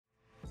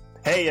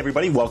Hey,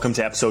 everybody. Welcome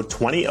to episode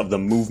 20 of the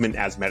Movement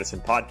as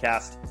Medicine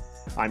podcast.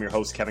 I'm your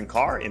host, Kevin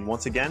Carr, and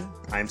once again,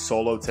 I am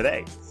solo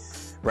today.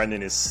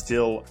 Brendan is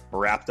still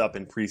wrapped up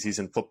in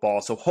preseason football,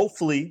 so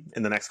hopefully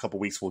in the next couple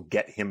weeks, we'll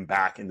get him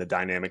back and the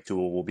dynamic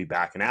duo will be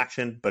back in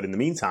action. But in the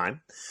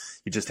meantime,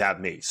 you just have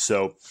me.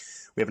 So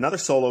we have another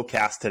solo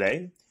cast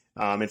today.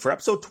 And for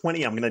episode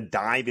 20, I'm going to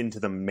dive into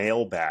the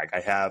mailbag.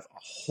 I have a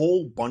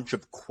whole bunch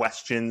of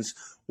questions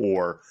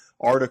or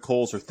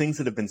articles or things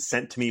that have been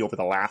sent to me over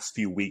the last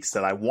few weeks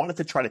that I wanted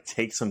to try to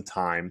take some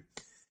time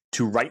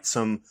to write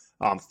some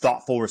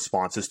thoughtful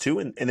responses to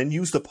and then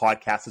use the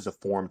podcast as a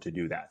forum to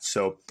do that.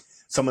 So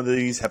some of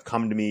these have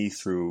come to me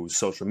through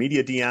social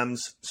media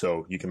DMs,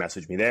 so you can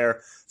message me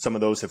there. Some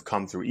of those have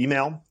come through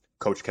email,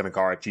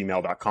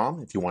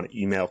 coachkevincarr@gmail.com, if you want to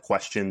email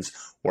questions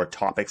or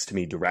topics to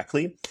me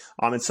directly.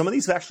 And some of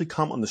these have actually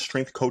come on the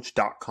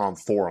strengthcoach.com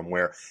forum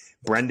where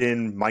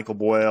Brendan, Michael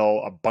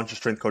Boyle, a bunch of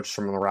strength coaches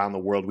from around the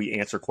world, we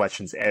answer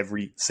questions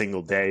every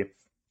single day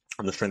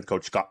on the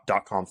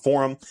strengthcoach.com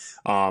forum,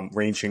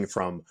 ranging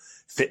from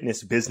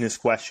fitness business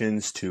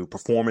questions to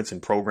performance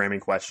and programming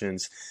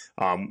questions.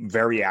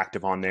 Very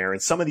active on there.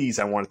 And some of these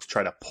I wanted to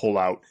try to pull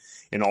out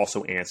and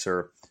also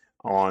answer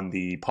on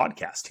the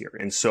podcast here.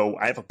 And so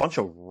I have a bunch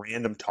of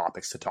random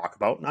topics to talk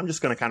about, and I'm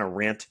just going to kind of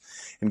rant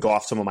and go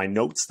off some of my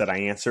notes that I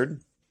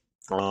answered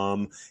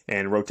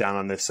and wrote down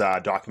on this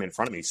document in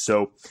front of me.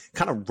 So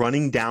kind of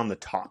running down the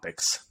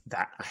topics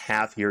that I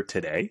have here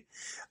today.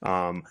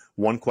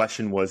 One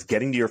question was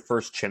getting to your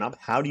first chin up.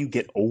 How do you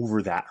get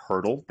over that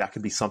hurdle? That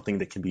could be something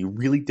that can be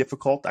really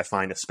difficult, I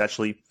find,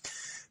 especially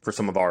for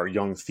some of our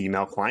young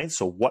female clients.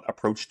 So what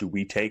approach do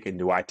we take and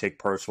do I take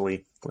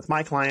personally with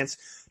my clients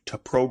to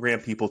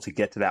program people to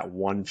get to that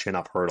one chin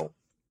up hurdle?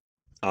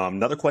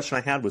 Another question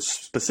I had was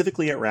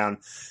specifically around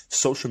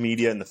social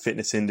media and the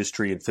fitness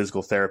industry and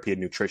physical therapy and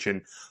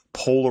nutrition,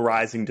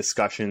 polarizing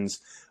discussions,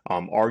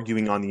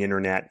 arguing on the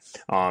internet,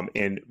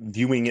 and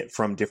viewing it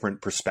from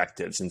different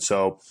perspectives. And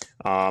so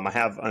I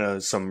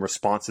have some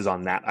responses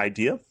on that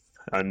idea.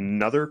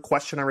 Another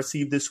question I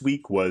received this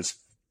week was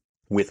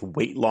with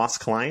weight loss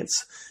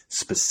clients,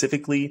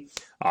 specifically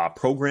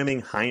programming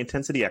high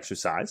intensity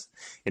exercise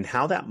and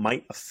how that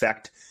might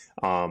affect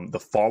the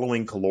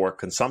following caloric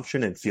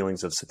consumption and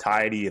feelings of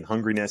satiety and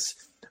hungriness,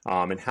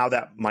 and how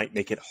that might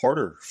make it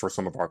harder for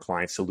some of our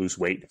clients to lose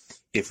weight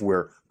if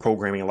we're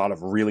programming a lot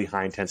of really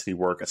high intensity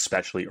work,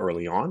 especially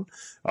early on.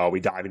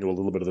 We dive into a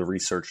little bit of the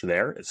research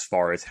there as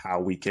far as how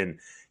we can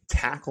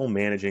tackle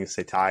managing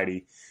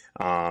satiety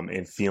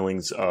and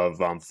feelings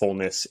of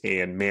fullness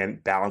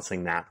and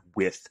balancing that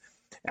with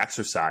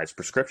exercise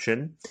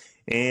prescription.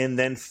 And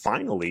then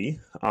finally,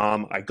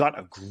 I got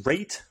a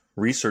great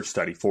research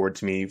study forwarded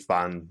to me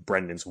by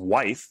Brendan's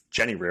wife,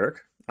 Jenny Rierick,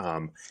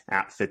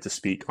 at Fit to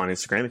Speak on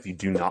Instagram. If you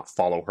do not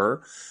follow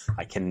her,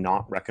 I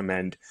cannot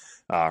recommend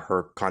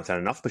her content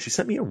enough, but she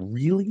sent me a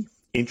really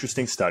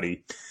interesting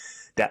study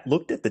that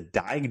looked at the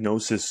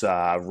diagnosis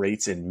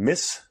rates and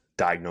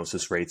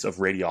misdiagnosis rates of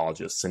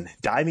radiologists. And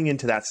diving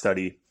into that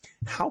study,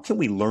 how can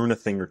we learn a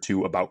thing or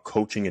two about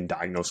coaching and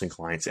diagnosing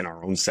clients in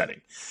our own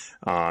setting?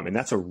 And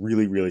that's a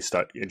really, really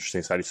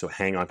interesting study. So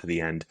hang on to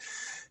the end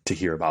to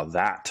hear about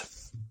that.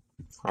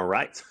 All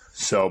right.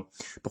 So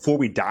before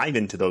we dive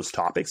into those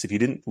topics, if you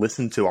didn't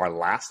listen to our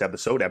last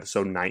episode,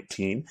 episode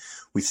 19,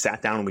 we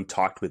sat down and we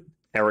talked with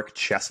Eric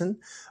Chesson,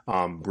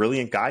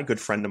 brilliant guy,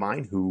 good friend of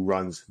mine who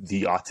runs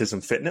The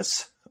Autism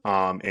Fitness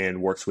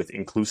and works with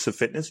Inclusive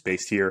Fitness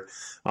based here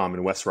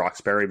in West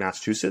Roxbury,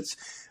 Massachusetts.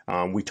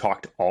 We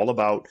talked all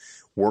about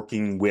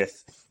working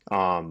with the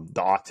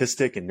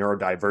autistic and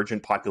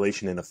neurodivergent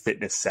population in a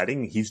fitness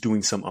setting. He's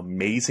doing some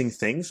amazing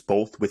things,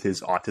 both with his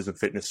autism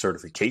fitness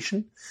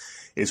certification,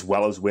 as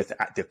well as with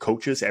the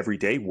coaches every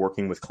day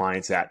working with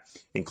clients at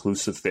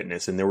Inclusive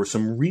Fitness. And there were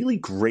some really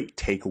great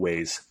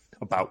takeaways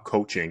about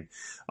coaching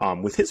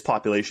with his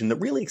population that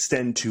really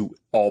extend to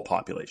all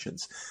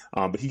populations.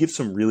 But he gives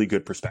some really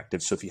good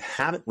perspectives. So if you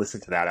haven't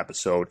listened to that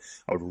episode,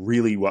 I would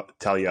really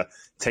tell you,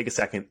 take a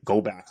second,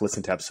 go back,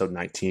 listen to episode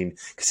 19,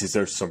 because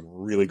there's some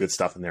really good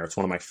stuff in there. It's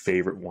one of my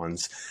favorite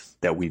ones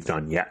that we've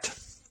done yet.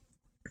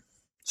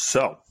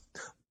 So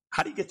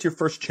how do you get to your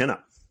first chin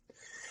up?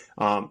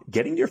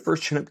 Getting to your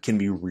first chin up can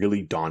be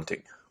really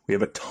daunting. We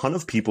have a ton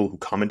of people who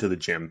come into the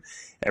gym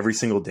every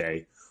single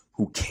day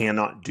who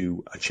cannot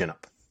do a chin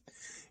up.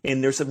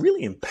 And there's a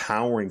really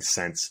empowering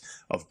sense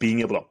of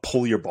being able to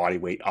pull your body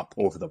weight up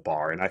over the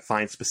bar. And I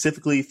find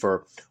specifically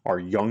for our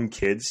young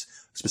kids,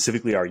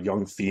 specifically our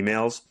young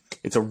females,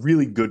 it's a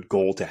really good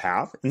goal to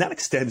have. And that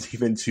extends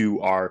even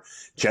to our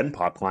Gen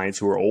Pop clients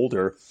who are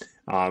older,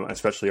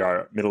 especially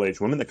our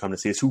middle-aged women that come to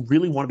see us who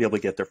really want to be able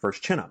to get their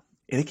first chin up.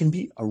 And it can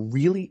be a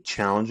really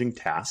challenging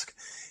task.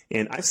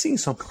 And I've seen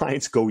some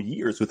clients go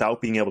years without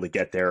being able to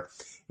get there.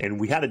 And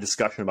we had a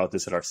discussion about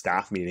this at our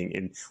staff meeting,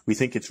 and we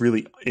think it's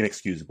really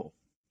inexcusable.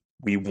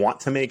 We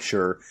want to make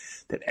sure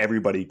that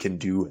everybody can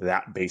do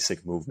that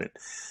basic movement.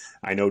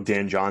 I know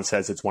Dan John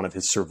says it's one of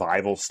his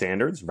survival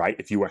standards, right?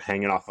 If you were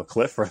hanging off a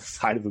cliff or the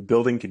side of a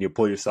building, can you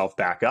pull yourself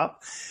back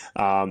up?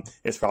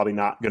 It's probably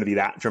not going to be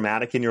that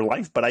dramatic in your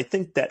life, but I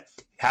think that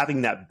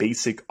having that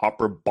basic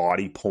upper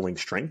body pulling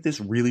strength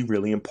is really,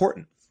 really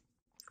important.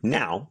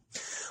 Now,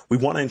 we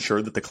want to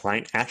ensure that the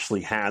client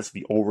actually has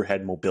the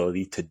overhead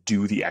mobility to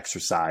do the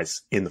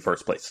exercise in the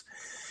first place.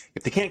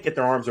 If they can't get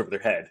their arms over their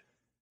head,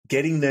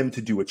 getting them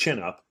to do a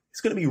chin-up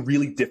is going to be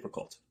really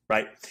difficult,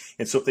 right?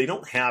 And so if they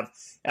don't have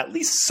at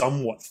least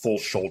somewhat full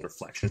shoulder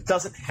flexion, it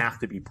doesn't have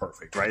to be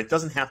perfect, right? It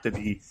doesn't have to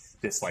be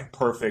this like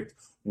perfect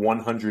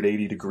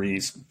 180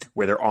 degrees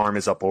where their arm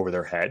is up over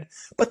their head,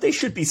 but they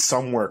should be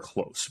somewhere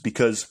close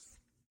because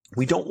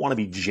we don't want to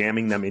be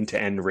jamming them into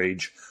end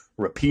range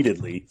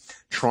repeatedly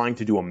trying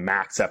to do a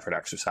max effort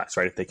exercise,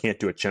 right? If they can't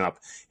do a chin up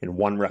in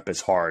one rep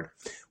as hard,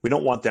 we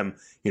don't want them,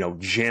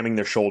 jamming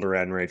their shoulder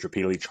end range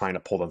repeatedly trying to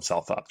pull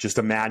themselves up. Just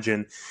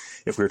imagine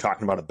if we were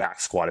talking about a back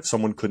squat, if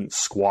someone couldn't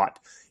squat,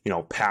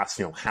 past,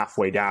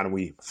 halfway down and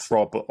we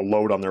throw up a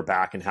load on their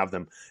back and have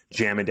them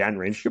jam into end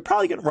range, you're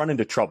probably going to run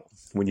into trouble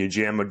when you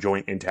jam a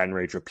joint into end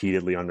range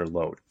repeatedly under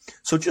load.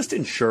 So just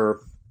ensure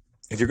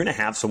if you're going to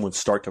have someone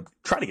start to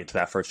try to get to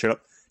that first chin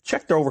up,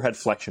 check their overhead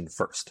flexion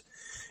first.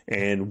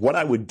 And what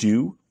I would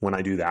do when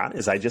I do that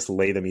is I just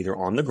lay them either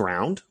on the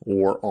ground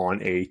or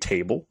on a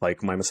table,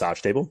 like my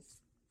massage table,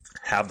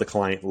 have the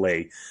client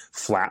lay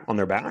flat on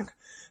their back,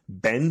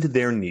 bend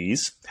their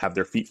knees, have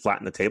their feet flat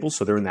on the table.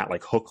 So they're in that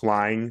like hook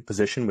lying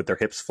position with their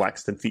hips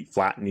flexed and feet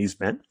flat, knees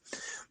bent.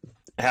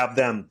 Have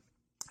them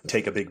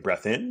take a big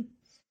breath in,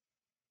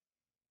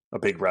 a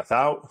big breath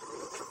out.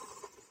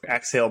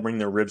 Exhale, bring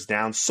their ribs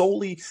down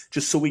solely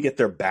just so we get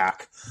their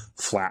back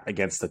flat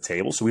against the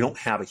table so we don't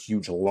have a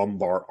huge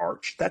lumbar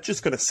arch. That's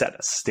just going to set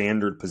a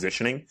standard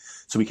positioning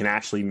so we can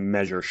actually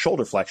measure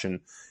shoulder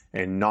flexion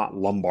and not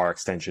lumbar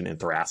extension and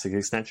thoracic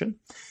extension.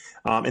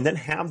 And then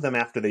have them,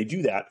 after they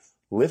do that,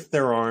 lift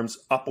their arms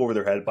up over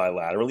their head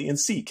bilaterally and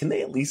see, can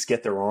they at least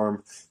get their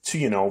arm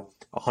to,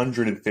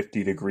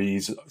 150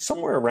 degrees,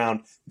 somewhere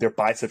around their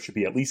bicep should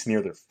be at least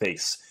near their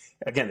face.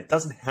 Again, it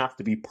doesn't have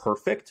to be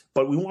perfect,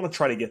 but we want to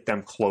try to get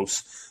them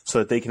close so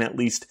that they can at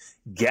least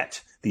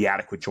get the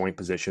adequate joint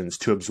positions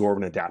to absorb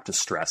and adapt to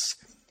stress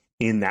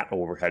in that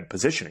overhead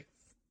positioning.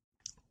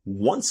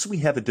 Once we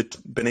have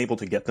been able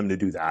to get them to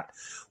do that,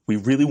 we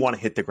really want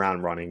to hit the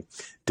ground running,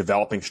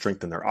 developing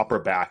strength in their upper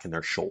back and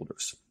their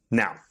shoulders.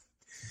 Now,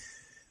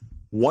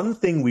 one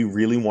thing we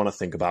really want to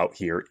think about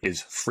here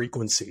is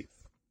frequency.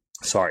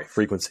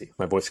 Frequency.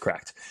 My voice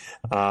cracked.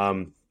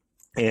 And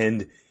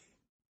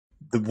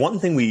the one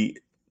thing we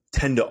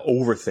tend to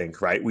overthink,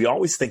 right? We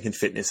always think in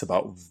fitness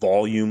about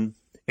volume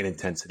and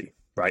intensity,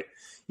 right?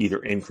 Either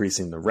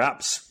increasing the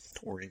reps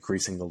or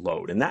increasing the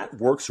load. And that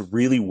works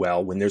really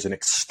well when there's an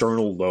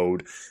external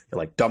load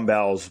like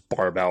dumbbells,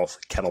 barbells,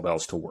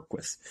 kettlebells to work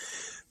with.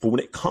 But when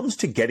it comes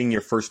to getting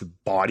your first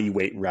body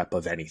weight rep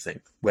of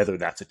anything, whether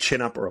that's a chin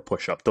up or a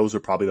push up, those are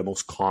probably the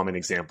most common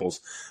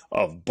examples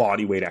of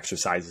body weight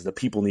exercises that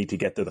people need to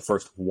get to the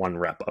first one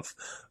rep of.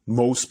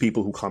 Most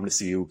people who come to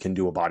see you can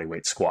do a body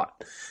weight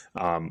squat,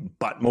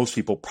 but most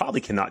people probably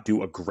cannot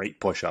do a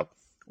great push up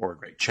or a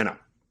great chin up.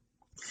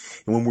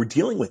 And when we're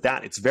dealing with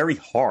that, it's very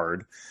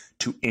hard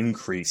to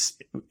increase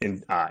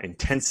in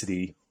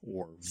intensity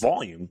or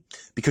volume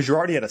because you're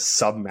already at a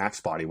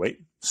sub-max body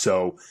weight.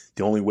 So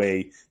the only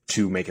way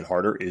to make it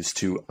harder is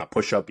to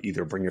push up,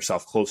 either bring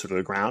yourself closer to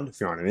the ground if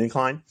you're on an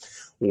incline,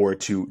 or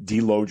to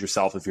deload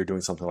yourself if you're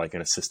doing something like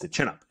an assisted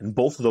chin up. And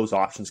both of those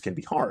options can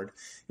be hard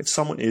if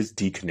someone is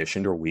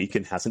deconditioned or weak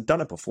and hasn't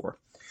done it before.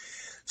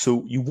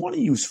 So you want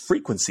to use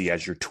frequency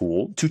as your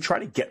tool to try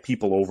to get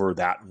people over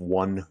that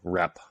one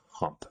rep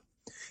hump.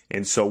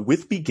 And so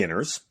with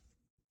beginners,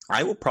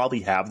 I will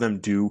probably have them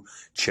do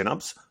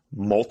chin-ups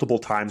multiple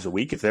times a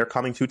week. If they're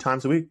coming 2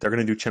 times a week, they're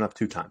going to do chin-up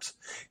 2 times.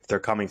 If they're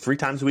coming 3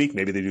 times a week,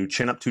 maybe they do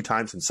chin-up 2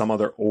 times and some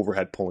other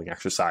overhead pulling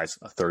exercise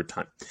a 3rd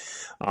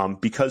time.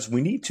 Because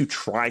we need to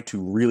try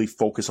to really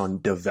focus on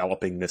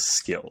developing this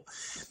skill.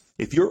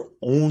 If you're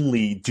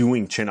only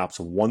doing chin-ups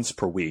once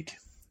per week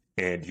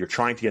and you're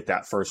trying to get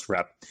that first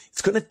rep,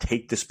 it's going to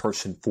take this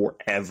person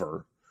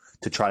forever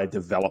to try to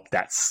develop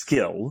that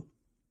skill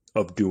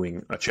of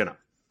doing a chin-up.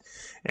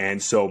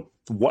 And so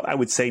what I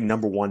would say,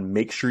 number one,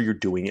 make sure you're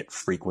doing it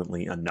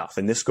frequently enough.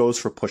 And this goes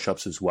for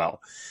push-ups as well.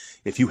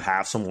 If you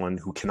have someone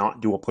who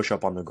cannot do a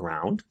push-up on the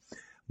ground,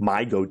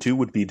 my go-to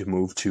would be to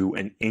move to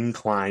an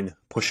incline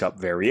push-up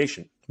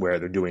variation where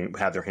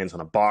have their hands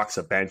on a box,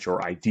 a bench,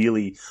 or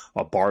ideally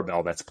a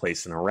barbell that's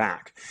placed in a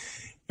rack.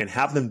 And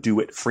have them do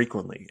it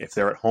frequently. If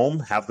they're at home,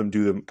 have them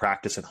do the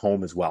practice at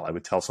home as well. I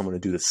would tell someone to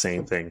do the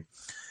same thing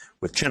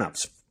with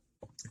chin-ups.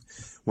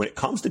 When it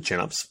comes to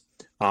chin-ups,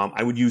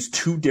 I would use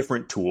 2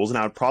 different tools, and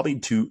I would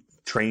probably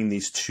train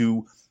these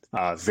 2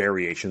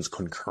 variations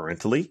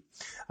concurrently.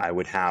 I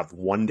would have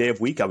one day of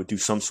week, I would do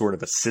some sort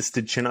of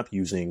assisted chin-up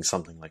using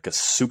something like a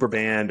super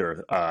band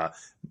or a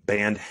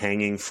band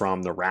hanging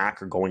from the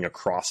rack or going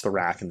across the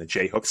rack and the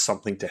J-hooks,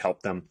 something to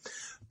help them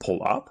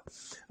pull up.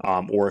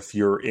 Or if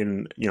you're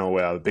in,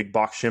 a big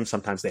box gym,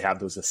 sometimes they have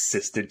those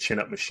assisted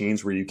chin-up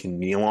machines where you can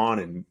kneel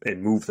on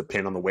and move the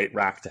pin on the weight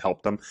rack to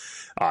help them.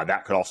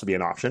 That could also be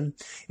an option.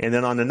 And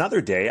then on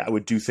another day, I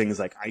would do things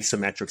like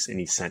isometrics and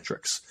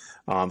eccentrics.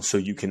 So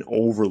you can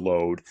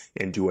overload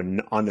and do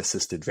an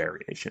unassisted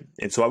variation.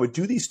 And so I would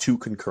do these two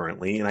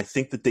concurrently, and I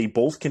think that they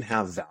both can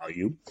have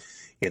value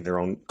in their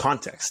own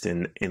context.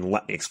 And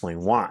let me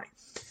explain why.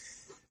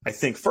 I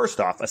think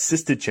first off,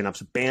 assisted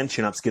chin-ups, band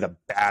chin-ups get a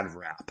bad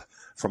rap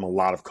from a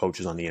lot of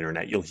coaches on the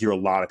internet. You'll hear a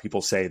lot of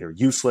people say they're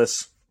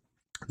useless,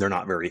 they're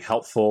not very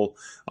helpful,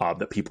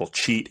 that people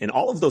cheat, and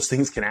all of those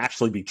things can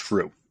actually be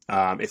true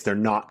if they're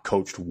not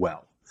coached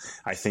well.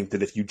 I think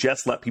that if you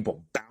just let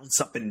people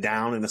bounce up and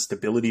down in a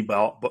stability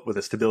belt, but with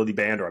a stability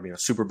band, or a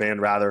super band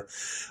rather,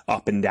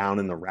 up and down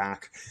in the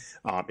rack,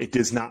 it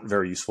is not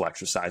very useful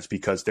exercise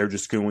because they're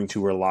just going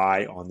to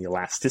rely on the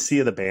elasticity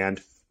of the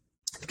band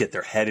to get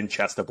their head and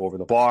chest up over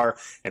the bar,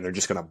 and they're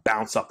just going to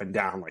bounce up and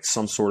down like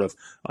some sort of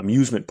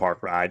amusement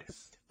park ride.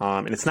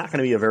 And it's not going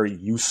to be a very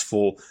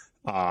useful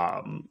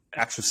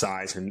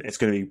exercise, and it's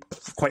going to be,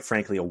 quite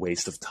frankly, a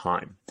waste of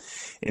time.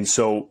 And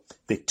so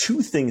the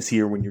two things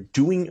here, when you're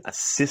doing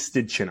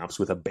assisted chin-ups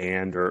with a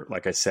band, or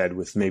like I said,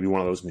 with maybe one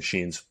of those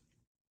machines,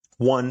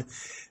 one,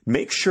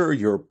 make sure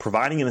you're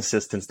providing an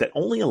assistance that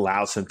only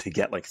allows them to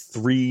get like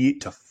 3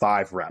 to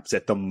 5 reps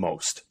at the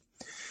most.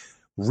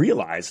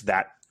 Realize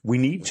that we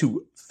need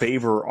to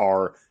favor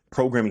our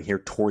programming here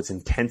towards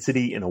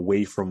intensity and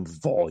away from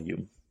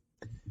volume.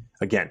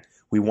 Again,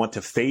 we want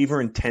to favor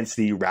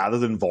intensity rather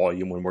than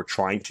volume when we're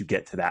trying to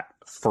get to that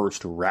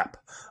first rep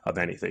of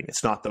anything.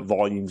 It's not that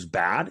volume's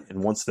bad,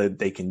 and once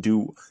they can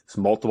do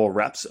multiple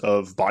reps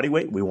of body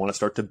weight, we want to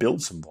start to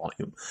build some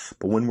volume.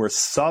 But when we're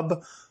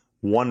sub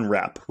 1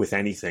 rep with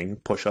anything,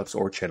 push-ups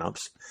or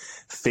chin-ups,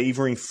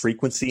 favoring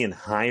frequency and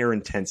higher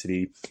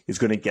intensity is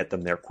going to get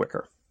them there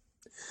quicker.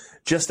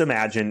 Just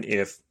imagine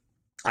if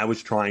I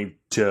was trying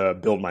to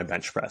build my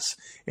bench press,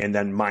 and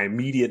then my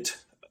immediate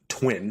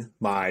twin,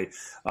 my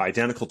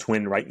identical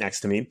twin right next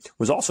to me,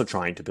 was also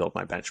trying to build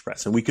my bench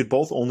press. And we could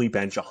both only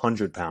bench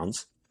 100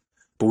 pounds,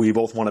 but we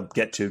both want to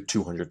get to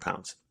 200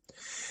 pounds.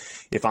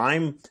 If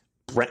I'm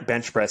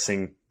bench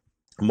pressing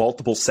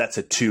multiple sets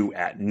of 2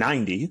 at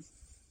 90,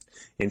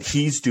 and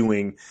he's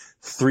doing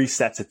 3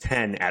 sets of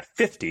 10 at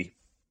 50,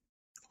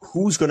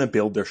 who's going to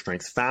build their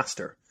strength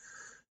faster?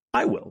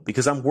 I will,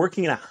 because I'm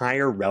working at a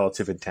higher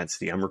relative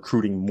intensity. I'm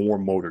recruiting more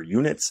motor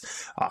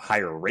units,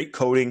 higher rate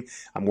coding.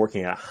 I'm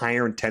working at a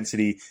higher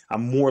intensity.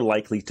 I'm more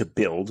likely to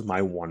build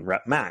my 1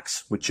 rep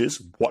max, which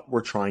is what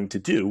we're trying to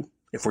do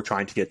if we're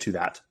trying to get to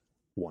that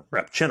 1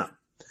 rep chin up.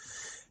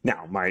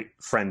 Now, my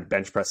friend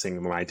bench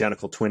pressing, my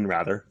identical twin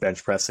rather,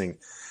 bench pressing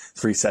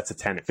 3 sets of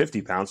 10 at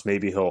 50 pounds,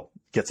 maybe he'll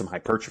get some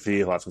hypertrophy,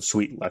 he'll have some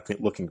sweet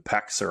looking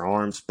pecs or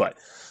arms, but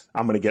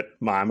I'm going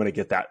to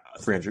get that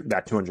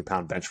 200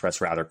 pound bench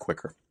press rather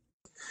quicker.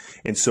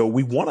 And so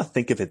we want to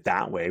think of it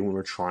that way when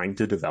we're trying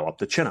to develop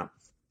the chin-up.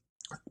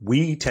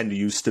 We tend to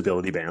use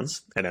stability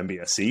bands at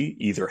MBSC,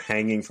 either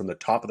hanging from the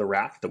top of the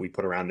rack that we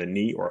put around a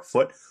knee or a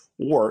foot,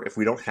 or if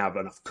we don't have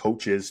enough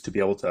coaches to be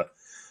able to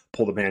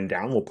pull the band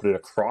down, we'll put it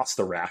across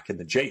the rack in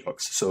the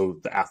J-hooks so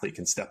the athlete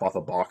can step off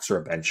a box or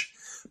a bench,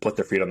 put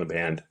their feet on the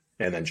band,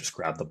 and then just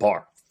grab the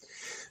bar.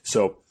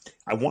 So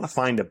I want to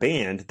find a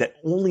band that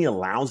only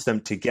allows them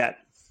to get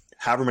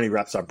however many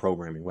reps I'm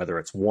programming, whether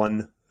it's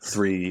 1,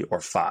 3,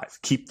 or 5.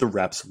 Keep the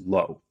reps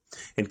low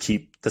and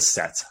keep the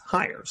sets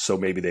higher. So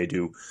maybe they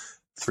do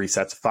 3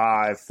 sets of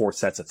 5, 4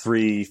 sets of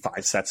 3,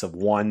 5 sets of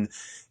 1,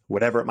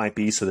 whatever it might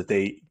be, so that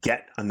they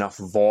get enough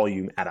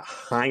volume at a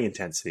high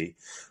intensity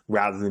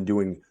rather than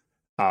doing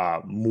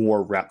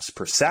more reps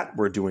per set.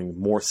 We're doing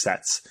more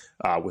sets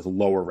with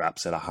lower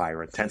reps at a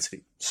higher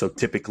intensity. So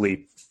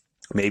typically,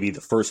 maybe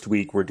the first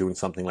week we're doing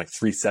something like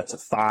 3 sets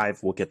of 5.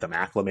 We'll get them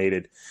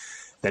acclimated.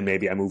 Then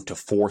maybe I move to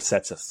 4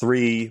 sets of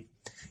 3,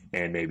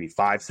 and maybe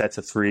 5 sets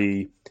of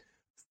 3,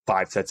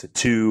 5 sets of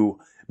 2,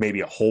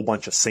 maybe a whole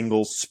bunch of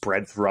singles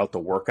spread throughout the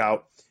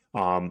workout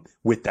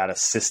with that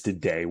assisted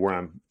day where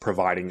I'm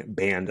providing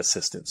band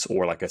assistance,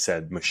 or like I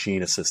said,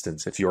 machine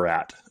assistance if you're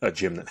at a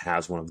gym that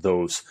has one of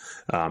those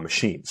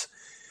machines.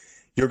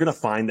 You're going to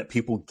find that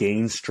people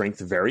gain strength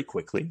very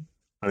quickly,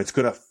 and it's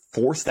going to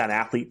force that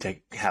athlete to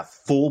have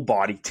full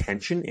body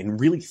tension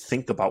and really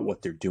think about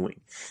what they're doing.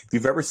 If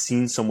you've ever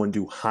seen someone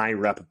do high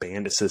rep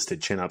band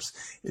assisted chin-ups,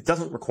 it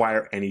doesn't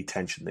require any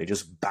tension. They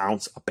just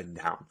bounce up and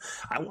down.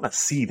 I want to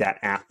see that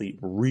athlete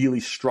really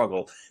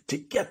struggle to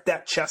get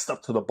that chest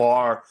up to the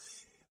bar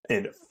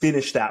and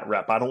finish that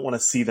rep. I don't want to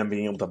see them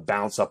being able to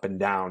bounce up and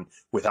down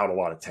without a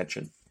lot of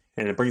tension.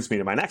 And it brings me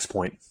to my next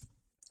point.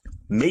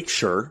 Make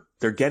sure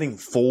they're getting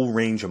full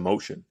range of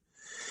motion.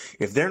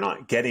 If they're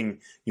not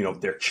getting,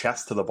 their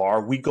chest to the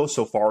bar, we go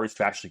so far as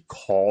to actually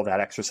call that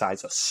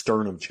exercise a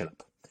sternum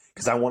chin-up,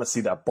 because I want to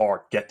see that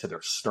bar get to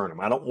their sternum.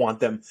 I don't want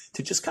them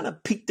to just kind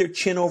of peek their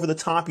chin over the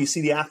top. You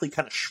see the athlete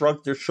kind of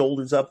shrug their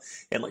shoulders up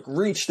and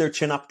reach their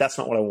chin up. That's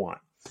not what I want.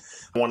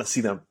 I want to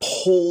see them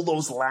pull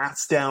those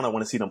lats down. I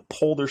want to see them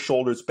pull their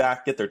shoulders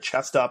back, get their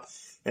chest up,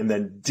 and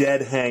then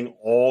dead hang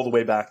all the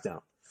way back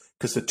down.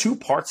 Because the two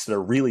parts that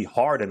are really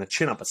hard in a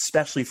chin up,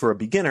 especially for a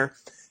beginner,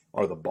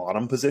 are the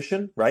bottom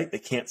position, right? They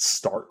can't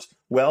start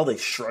well. They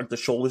shrug the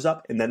shoulders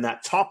up. And then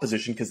that top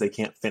position because they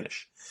can't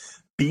finish.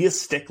 Be a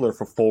stickler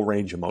for full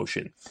range of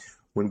motion.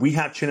 When we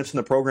have chin-ups in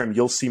the program,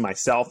 you'll see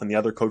myself and the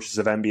other coaches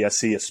of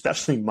MBSC,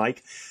 especially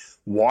Mike,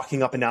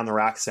 walking up and down the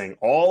rack saying,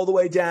 all the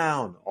way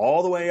down,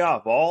 all the way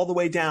up, all the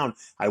way down.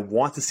 I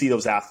want to see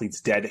those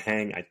athletes dead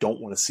hang. I don't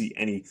want to see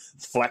any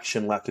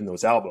flexion left in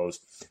those elbows,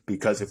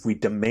 because if we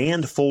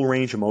demand full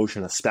range of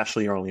motion,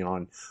 especially early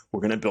on,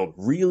 we're going to build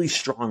really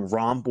strong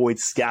rhomboid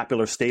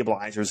scapular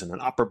stabilizers in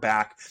an upper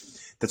back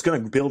that's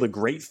going to build a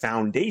great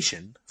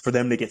foundation for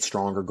them to get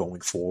stronger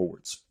going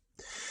forwards.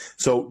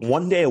 So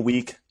 1 day a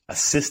week,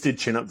 assisted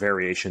chin-up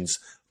variations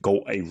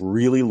go a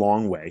really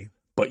long way,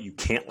 but you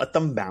can't let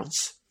them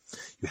bounce.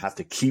 You have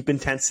to keep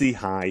intensity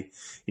high,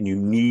 and you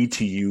need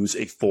to use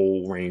a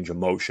full range of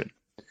motion.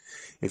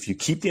 If you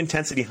keep the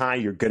intensity high,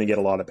 you're going to get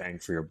a lot of bang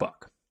for your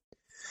buck.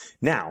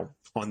 Now,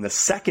 on the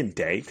second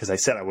day, because I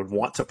said I would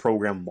want to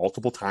program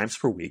multiple times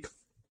per week,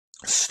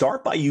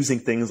 start by using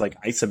things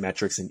like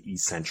isometrics and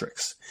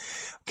eccentrics.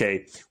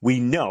 Okay, we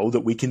know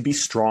that we can be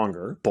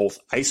stronger both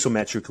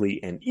isometrically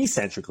and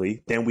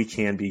eccentrically than we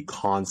can be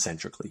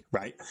concentrically,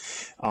 right?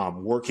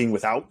 Working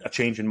without a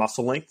change in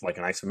muscle length, like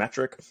an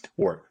isometric,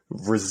 or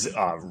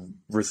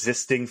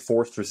resisting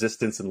forced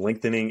resistance and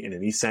lengthening in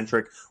an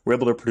eccentric, we're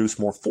able to produce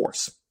more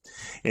force.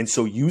 And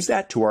so use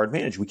that to our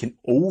advantage. We can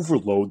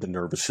overload the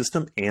nervous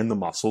system and the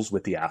muscles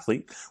with the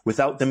athlete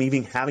without them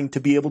even having to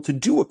be able to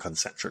do a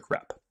concentric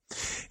rep.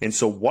 And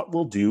so what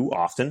we'll do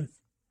often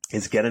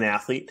is get an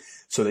athlete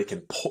so they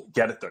can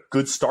get at the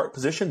good start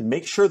position.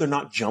 Make sure they're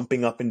not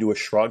jumping up into a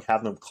shrug,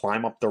 have them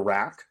climb up the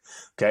rack,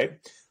 okay?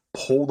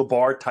 Pull the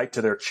bar tight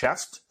to their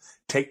chest,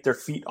 take their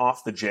feet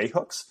off the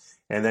J-hooks,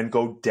 and then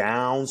go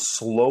down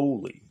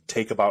slowly.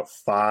 Take about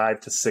 5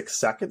 to 6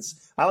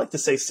 seconds. I like to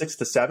say 6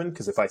 to 7,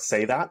 because if I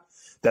say that,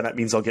 then that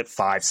means I'll get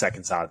 5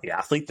 seconds out of the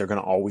athlete. They're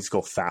going to always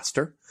go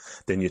faster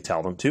than you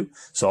tell them to.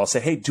 So I'll say,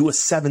 hey, do a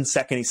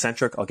 7-second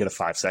eccentric. I'll get a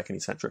 5-second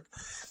eccentric.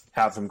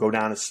 Have them go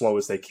down as slow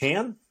as they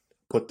can.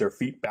 Put their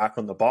feet back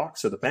on the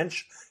box or the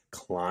bench.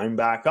 Climb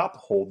back up.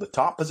 Hold the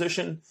top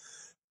position.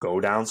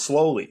 Go down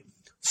slowly.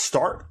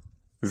 Start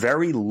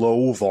very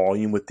low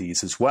volume with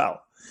these as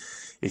well.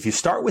 If you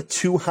start with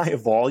too high a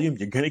volume,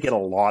 you're going to get a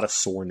lot of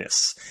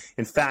soreness.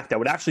 In fact, I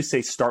would actually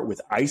say start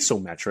with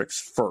isometrics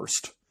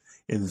first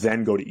and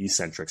then go to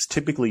eccentrics.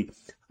 Typically,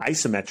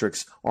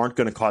 isometrics aren't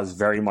going to cause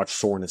very much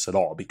soreness at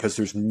all because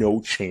there's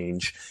no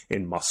change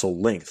in muscle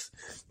length.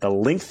 The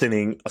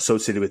lengthening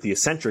associated with the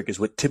eccentric is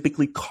what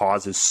typically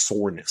causes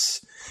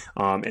soreness.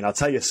 And I'll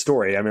tell you a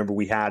story. I remember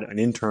we had an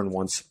intern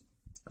once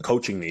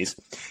coaching these,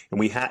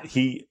 and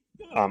he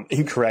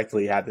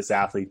incorrectly had this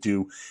athlete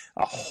do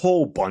a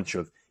whole bunch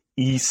of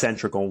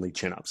eccentric only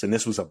chin-ups. And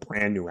this was a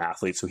brand new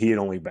athlete, so he had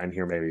only been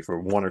here maybe for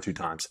 1 or 2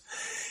 times.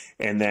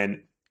 And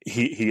then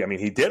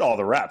he did all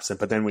the reps,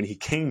 but then when he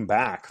came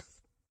back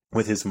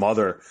with his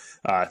mother,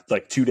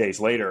 like 2 days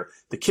later,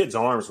 the kid's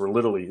arms were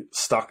literally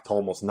stuck to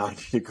almost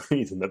 90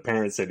 degrees. And the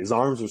parents said his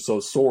arms are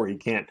so sore, he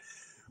can't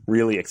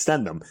really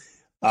extend them.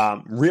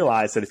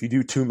 Realize that if you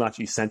do too much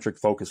eccentric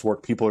focused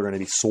work, people are going to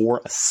be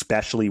sore,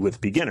 especially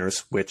with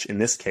beginners, which in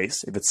this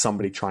case, if it's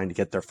somebody trying to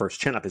get their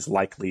first chin up, is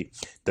likely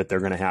that they're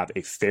going to have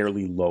a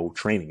fairly low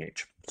training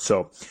age.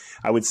 So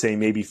I would say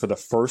maybe for the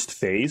first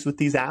phase with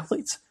these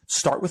athletes,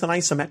 start with an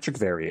isometric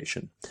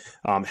variation.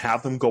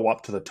 Have them go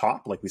up to the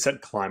top. Like we said,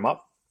 climb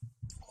up,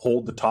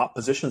 hold the top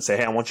position, say,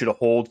 hey, I want you to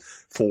hold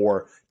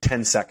for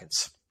 10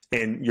 seconds.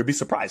 And you'll be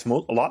surprised. A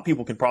lot of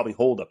people can probably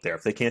hold up there.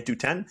 If they can't do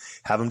 10,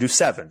 have them do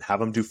 7, have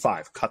them do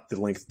 5, cut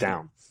the length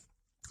down.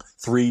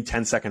 3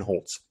 10-second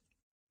holds,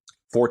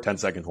 4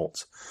 10-second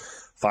holds,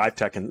 5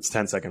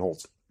 10-second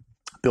holds.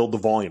 Build the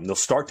volume. They'll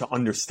start to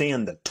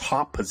understand the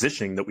top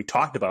positioning that we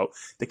talked about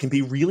that can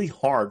be really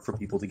hard for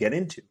people to get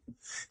into.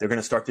 They're going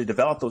to start to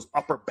develop those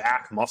upper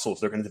back muscles.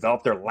 They're going to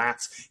develop their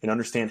lats and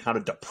understand how to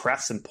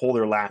depress and pull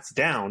their lats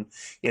down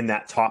in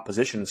that top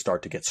position and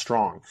start to get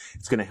strong.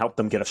 It's going to help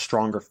them get a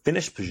stronger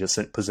finish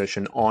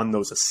position on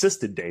those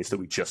assisted days that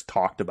we just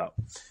talked about.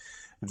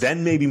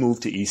 Then maybe move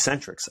to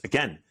eccentrics.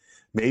 Again,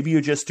 maybe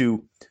you just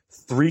do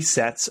 3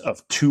 sets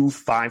of 2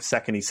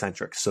 5-second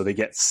eccentrics. So they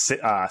get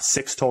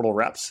 6 total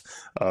reps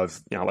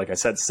of, like I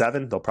said,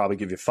 7. They'll probably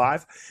give you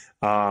 5.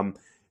 And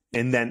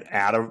then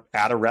add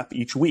a rep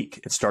each week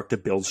and start to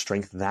build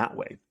strength that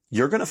way.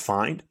 You're going to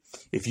find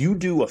if you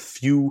do a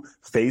few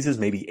phases,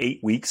 maybe 8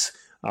 weeks,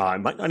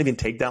 it might not even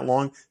take that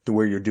long, to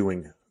where you're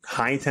doing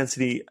high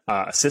intensity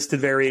assisted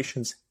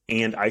variations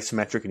and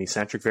isometric and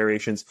eccentric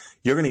variations,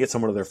 you're going to get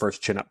someone to their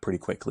first chin up pretty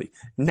quickly.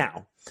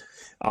 Now,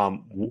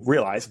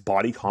 realize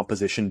body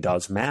composition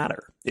does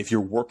matter. If you're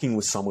working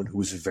with someone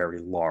who's very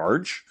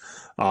large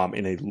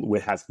and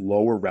has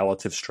lower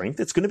relative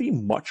strength, it's going to be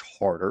much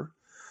harder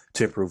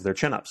to improve their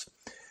chin-ups.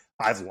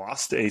 I've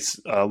lost a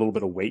little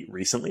bit of weight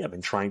recently. I've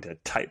been trying to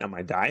tighten up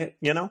my diet,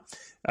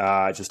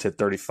 I just hit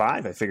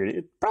 35. I figured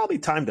it's probably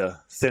time to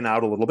thin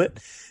out a little bit.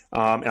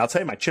 And I'll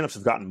tell you, my chin-ups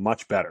have gotten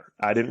much better.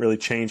 I didn't really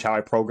change how I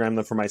programmed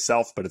them for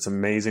myself, but it's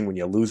amazing when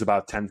you lose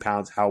about 10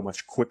 pounds, how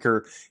much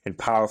quicker and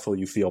powerful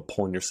you feel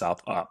pulling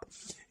yourself up.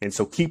 And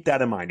so keep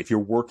that in mind. If you're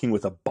working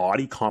with a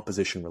body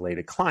composition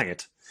related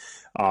client,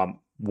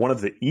 one of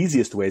the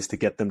easiest ways to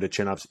get them to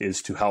chin-ups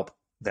is to help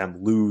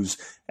them lose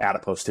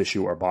adipose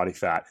tissue or body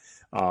fat.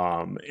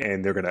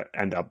 And they're going to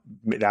end up,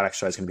 that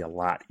exercise is going to be a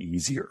lot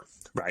easier,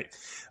 right?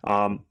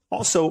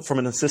 Also, from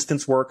an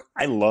assistance work,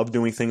 I love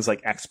doing things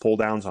like X pull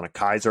downs on a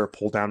Kaiser,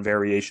 pull down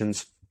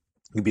variations.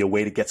 It could be a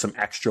way to get some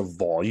extra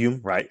volume,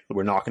 right?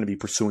 We're not going to be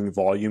pursuing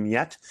volume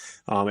yet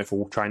if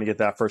we're trying to get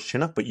that first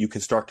chin up, but you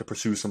can start to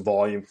pursue some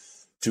volume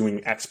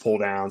doing X pull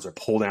downs or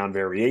pull down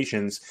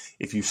variations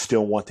if you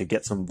still want to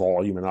get some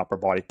volume in upper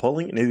body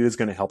pulling, and it is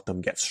going to help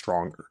them get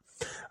stronger.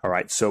 All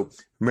right, so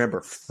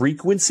remember,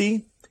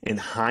 frequency and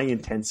high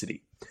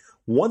intensity.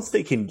 Once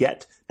they can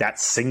get that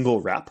single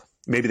rep,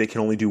 maybe they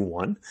can only do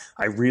one.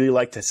 I really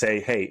like to say,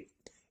 hey,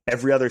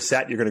 every other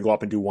set, you're going to go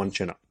up and do one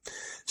chin up.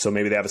 So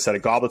maybe they have a set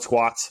of goblet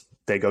squats,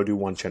 they go do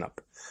one chin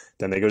up.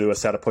 Then they go do a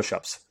set of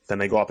push-ups. Then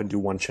they go up and do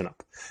one chin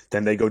up.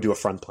 Then they go do a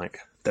front plank.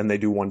 Then they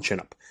do one chin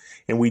up.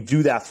 And we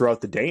do that throughout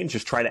the day and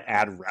just try to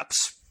add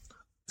reps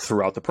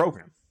throughout the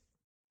program,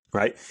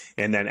 right?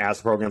 And then as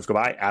the programs go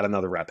by, add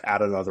another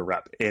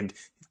rep, and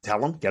tell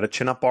them, get a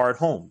chin up bar at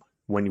home.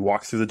 When you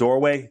walk through the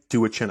doorway,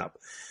 do a chin up.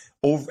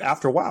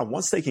 After a while,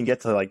 once they can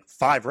get to like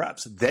 5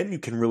 reps, then you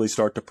can really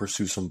start to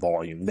pursue some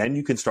volume. Then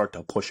you can start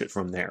to push it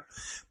from there.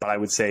 But I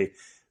would say,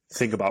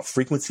 think about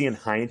frequency and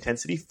high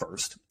intensity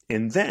first,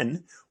 and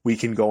then we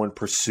can go and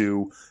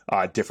pursue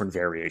different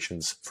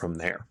variations from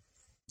there.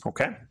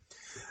 Okay.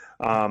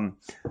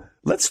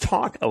 Let's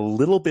talk a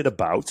little bit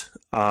about,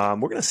 we're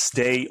going to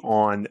stay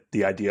on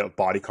the idea of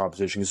body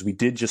composition because we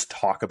did just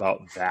talk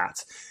about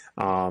that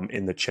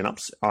in the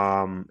chin-ups.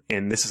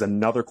 And this is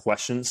another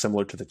question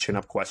similar to the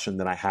chin-up question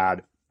that I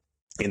had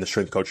in the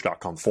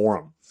strengthcoach.com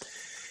forum.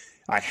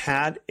 I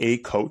had a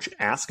coach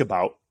ask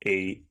about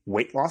a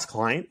weight loss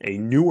client, a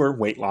newer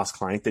weight loss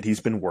client that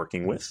he's been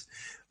working with.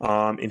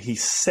 And he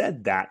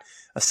said that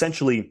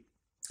essentially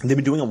they've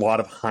been doing a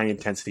lot of high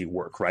intensity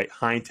work, right?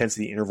 High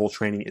intensity interval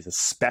training is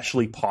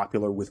especially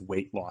popular with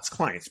weight loss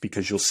clients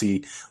because you'll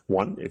see,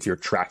 one, if you're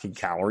tracking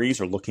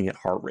calories or looking at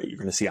heart rate, you're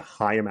going to see a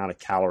high amount of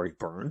calorie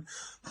burn,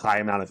 high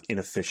amount of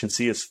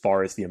inefficiency as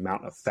far as the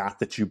amount of fat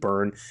that you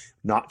burn,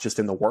 not just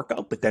in the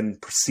workout, but then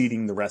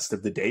preceding the rest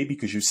of the day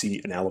because you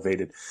see an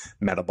elevated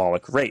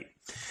metabolic rate.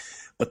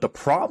 But the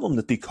problem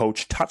that the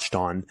coach touched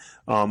on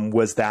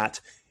was that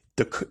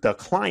the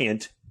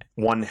client,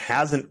 one,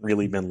 hasn't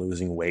really been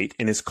losing weight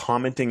and is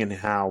commenting on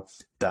how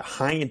the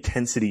high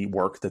intensity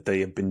work that they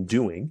have been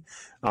doing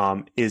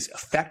is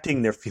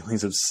affecting their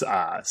feelings of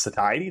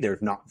satiety. They're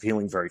not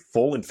feeling very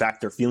full. In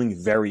fact, they're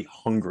feeling very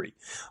hungry.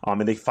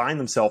 And they find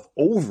themselves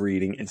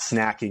overeating and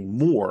snacking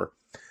more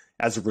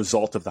as a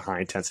result of the high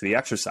intensity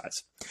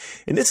exercise.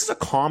 And this is a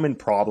common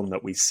problem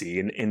that we see,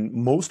 and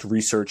most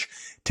research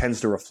tends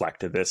to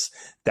reflect to this,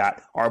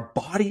 that our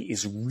body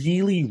is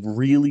really,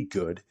 really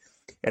good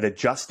at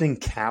adjusting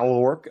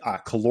caloric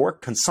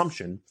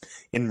consumption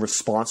in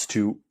response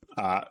to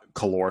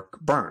caloric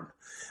burn,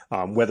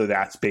 whether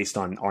that's based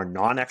on our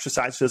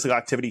non-exercise physical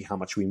activity, how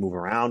much we move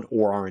around,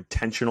 or our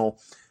intentional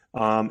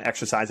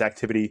exercise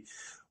activity.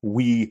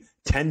 We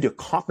tend to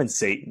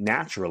compensate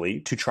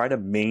naturally to try to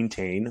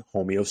maintain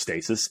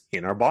homeostasis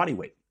in our body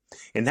weight.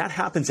 And that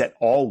happens at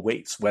all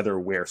weights, whether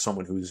we're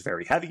someone who's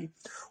very heavy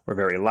or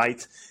very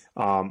light.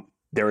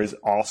 There is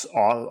also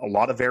a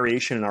lot of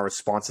variation in our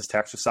responses to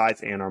exercise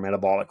and our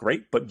metabolic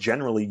rate, but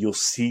generally you'll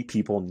see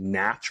people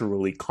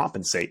naturally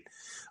compensate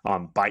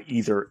by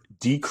either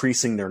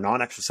decreasing their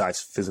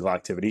non-exercise physical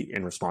activity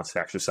in response to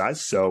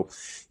exercise. So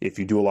if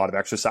you do a lot of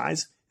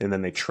exercise and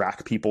then they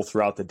track people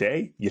throughout the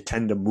day, you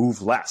tend to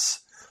move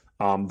less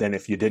than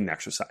if you didn't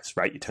exercise,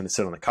 right? You tend to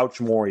sit on the couch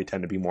more, you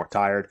tend to be more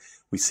tired.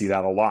 We see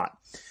that a lot.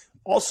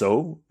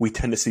 Also, we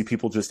tend to see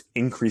people just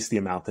increase the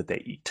amount that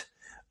they eat.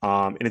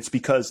 And it's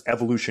because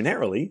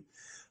evolutionarily,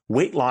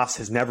 weight loss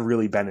has never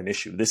really been an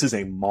issue. This is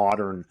a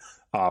modern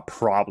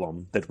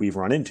problem that we've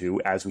run into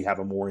as we have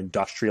a more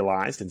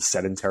industrialized and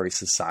sedentary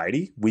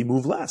society. We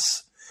move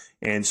less.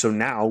 And so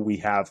now we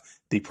have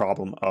the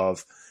problem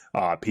of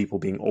people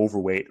being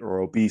overweight or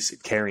obese,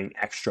 carrying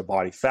extra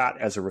body fat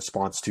as a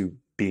response to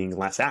being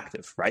less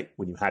active, right?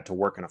 When you had to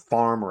work in a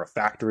farm or a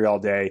factory all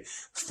day,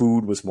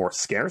 food was more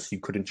scarce. You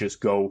couldn't just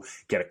go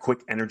get a quick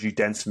energy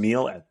dense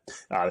meal at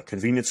the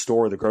convenience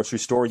store or the grocery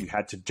store. You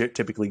had to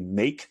typically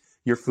make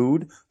your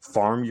food,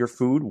 farm your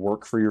food,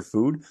 work for your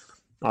food.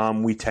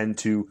 We tend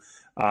to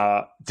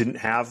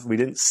we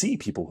didn't see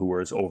people who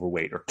were as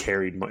overweight or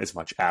carried as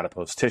much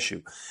adipose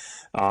tissue.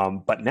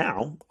 But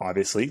now,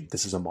 obviously,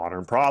 this is a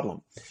modern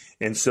problem.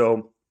 And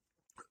so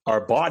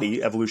our body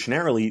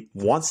evolutionarily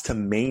wants to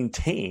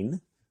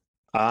maintain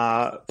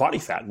body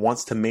fat,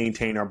 wants to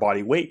maintain our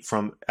body weight.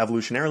 From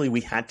evolutionarily,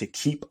 we had to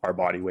keep our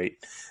body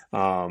weight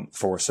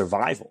for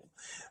survival.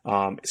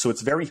 So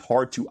it's very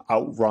hard to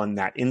outrun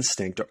that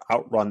instinct or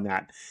outrun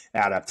that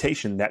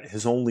adaptation that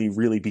has only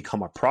really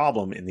become a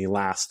problem in the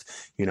last,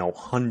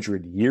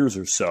 100 years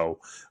or so,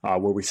 where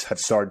we have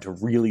started to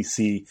really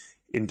see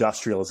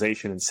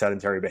industrialization and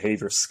sedentary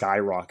behavior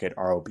skyrocket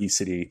our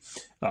obesity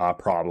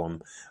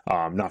problem,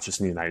 not just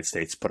in the United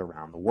States, but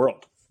around the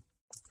world.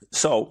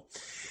 So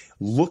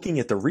looking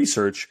at the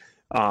research,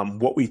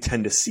 what we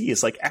tend to see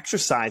is like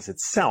exercise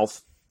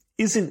itself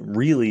isn't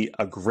really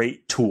a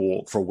great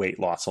tool for weight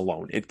loss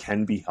alone. It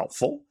can be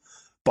helpful,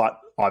 but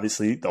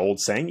obviously the old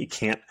saying, you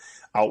can't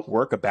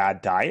outwork a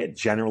bad diet.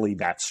 Generally,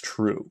 that's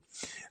true.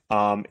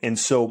 And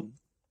so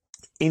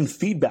in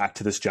feedback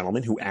to this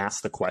gentleman who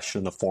asked the question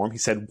in the forum, he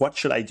said, what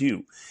should I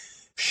do?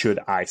 Should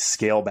I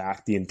scale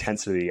back the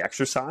intensity of the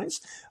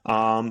exercise?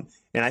 And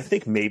I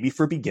think maybe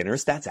for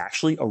beginners, that's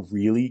actually a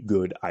really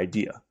good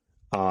idea.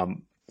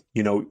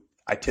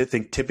 I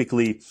think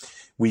typically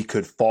we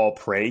could fall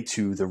prey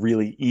to the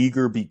really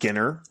eager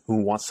beginner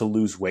who wants to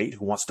lose weight,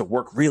 who wants to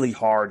work really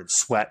hard and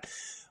sweat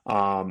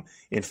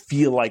and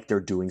feel like they're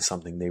doing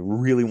something. They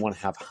really want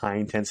to have high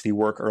intensity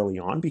work early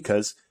on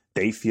because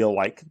they feel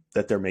like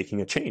that they're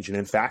making a change. And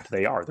in fact,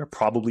 they are. They're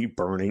probably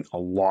burning a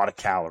lot of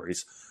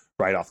calories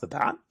right off the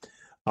bat.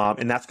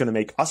 And that's going to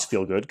make us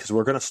feel good because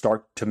we're going to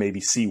start to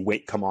maybe see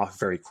weight come off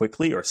very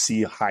quickly or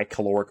see a high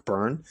caloric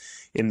burn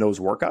in those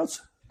workouts.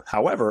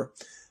 However,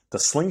 the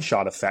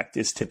slingshot effect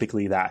is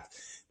typically that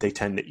they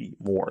tend to eat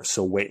more.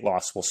 So weight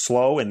loss will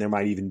slow, and there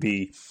might even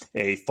be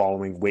a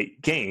following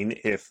weight gain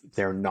if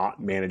they're not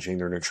managing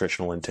their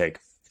nutritional intake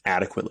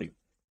adequately.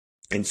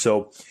 And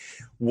so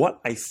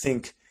what I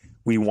think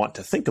we want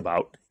to think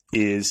about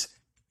is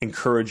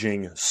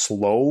encouraging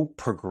slow,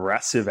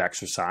 progressive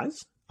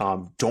exercise.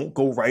 Don't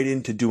go right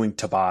into doing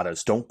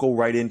Tabatas. Don't go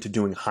right into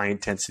doing high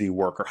intensity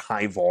work or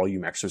high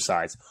volume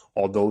exercise,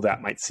 although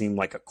that might seem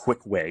like a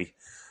quick way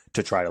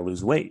to try to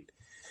lose weight.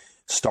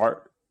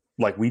 Start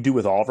like we do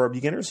with all of our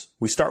beginners.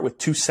 We start with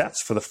 2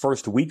 sets for the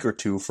first week or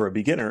two for a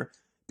beginner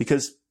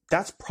because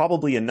that's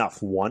probably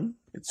enough. 1,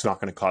 it's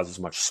not going to cause as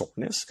much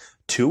soreness.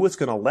 2, it's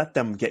going to let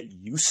them get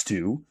used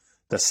to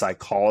the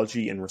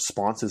psychology and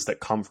responses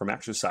that come from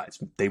exercise.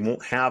 They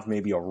won't have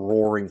maybe a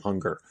roaring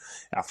hunger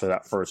after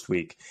that first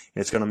week.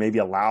 And it's going to maybe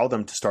allow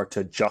them to start to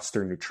adjust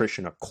their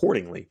nutrition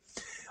accordingly,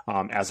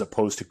 as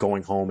opposed to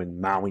going home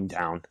and mowing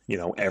down,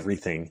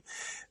 everything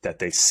that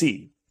they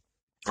see.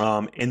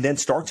 And then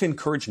start to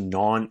encourage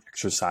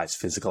non-exercise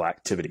physical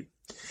activity.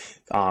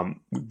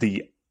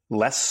 The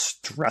less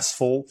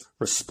stressful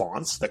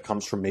response that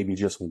comes from maybe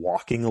just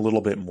walking a little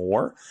bit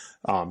more,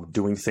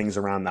 doing things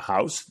around the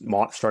house,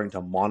 starting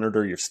to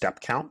monitor your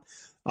step count,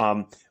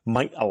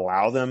 might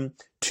allow them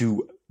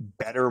to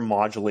better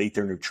modulate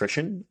their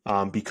nutrition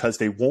because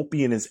they won't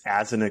be in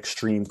as an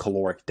extreme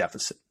caloric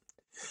deficit.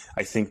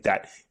 I think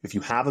that if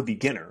you have a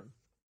beginner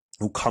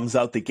who comes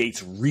out the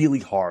gates really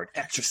hard,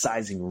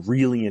 exercising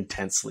really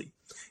intensely,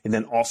 and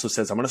then also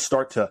says, I'm going to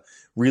start to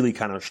really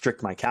kind of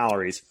restrict my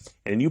calories,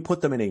 and you put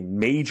them in a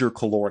major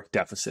caloric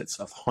deficits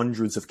of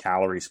hundreds of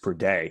calories per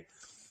day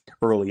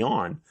early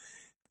on,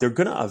 they're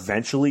going to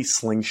eventually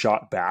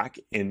slingshot back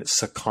and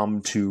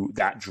succumb to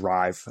that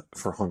drive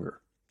for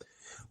hunger.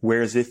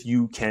 Whereas if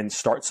you can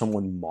start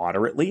someone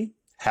moderately,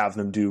 have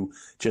them do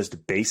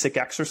just basic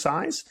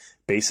exercise,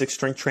 basic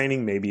strength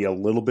training, maybe a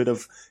little bit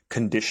of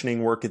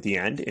conditioning work at the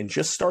end, and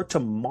just start to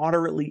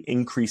moderately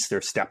increase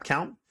their step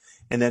count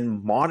and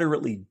then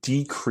moderately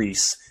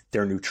decrease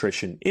their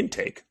nutrition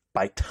intake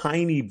by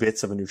tiny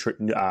bits of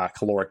a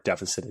caloric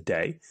deficit a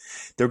day,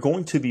 they're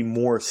going to be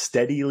more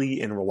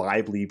steadily and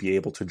reliably be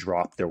able to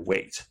drop their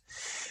weight.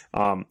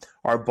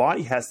 Our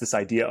body has this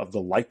idea of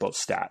the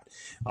lipostat,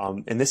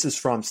 and this is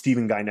from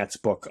Stephen Guynett's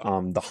book,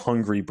 The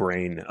Hungry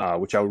Brain,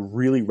 which I would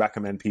really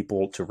recommend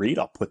people to read.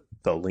 I'll put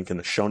the link in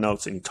the show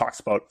notes, and he talks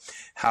about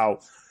how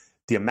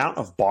the amount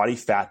of body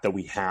fat that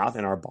we have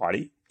in our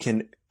body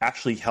can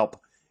actually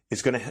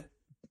is going to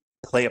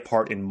play a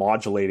part in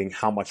modulating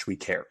how much we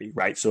carry,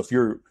 right? So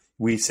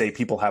we say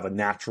people have a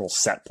natural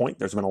set point.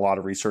 There's been a lot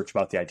of research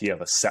about the idea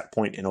of a set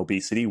point in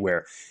obesity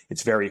where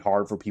it's very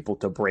hard for people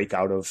to break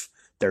out of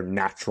their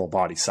natural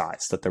body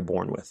size that they're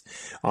born with,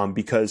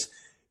 because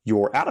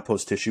your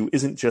adipose tissue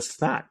isn't just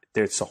fat.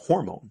 It's a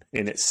hormone,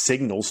 and it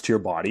signals to your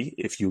body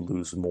if you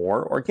lose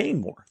more or gain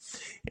more.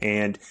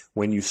 And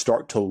when you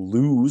start to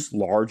lose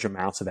large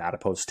amounts of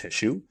adipose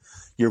tissue,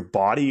 your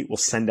body will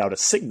send out a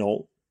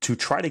signal to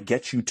try to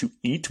get you to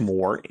eat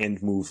more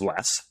and move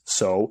less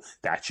so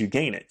that you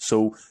gain it.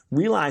 So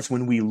realize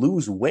when we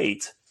lose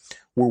weight,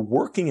 we're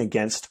working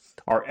against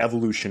our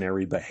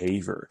evolutionary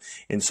behavior.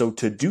 And so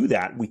to do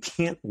that, we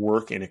can't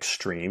work in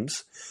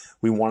extremes.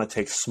 We want to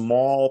take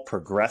small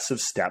progressive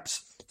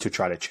steps to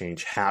try to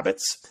change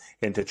habits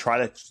and to try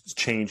to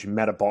change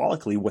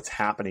metabolically what's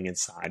happening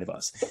inside of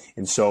us.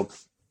 And so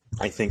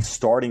I think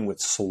starting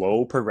with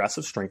slow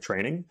progressive strength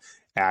training,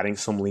 adding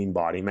some lean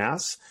body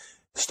mass,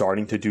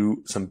 starting to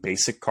do some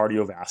basic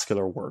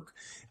cardiovascular work,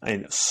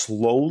 and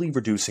slowly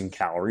reducing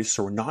calories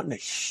so we're not in a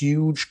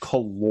huge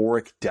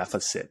caloric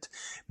deficit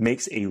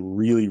makes a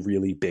really,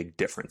 really big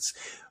difference.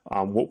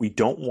 What we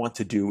don't want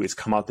to do is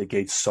come out the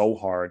gate so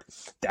hard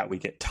that we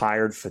get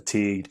tired,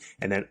 fatigued,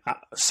 and then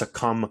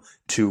succumb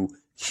to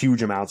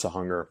huge amounts of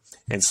hunger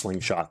and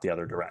slingshot the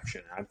other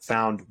direction. I've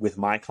found with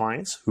my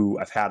clients who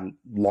I've had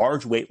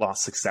large weight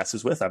loss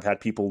successes with, I've had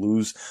people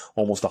lose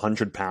almost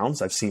 100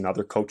 pounds. I've seen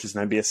other coaches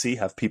in NBSC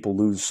have people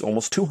lose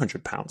almost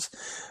 200 pounds.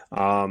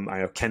 I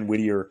know Ken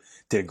Whittier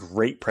did a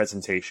great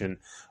presentation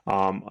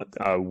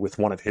with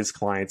one of his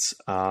clients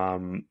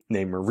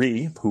named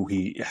Marie, who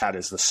he had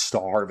as the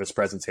star of his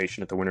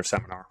presentation at the winter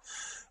seminar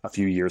a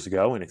few years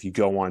ago. And if you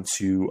go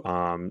onto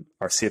our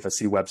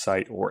CFSC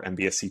website or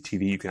NBSC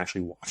TV, you can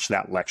actually watch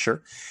that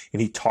lecture.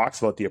 And he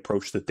talks about the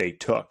approach that they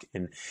took.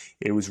 And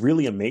it was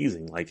really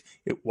amazing. Like,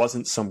 it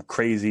wasn't some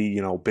crazy,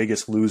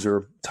 Biggest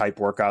Loser type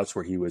workouts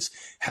where he was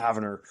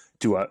having her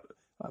do a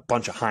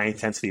bunch of high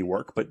intensity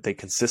work, but they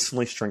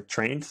consistently strength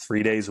trained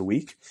 3 days a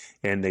week,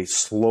 and they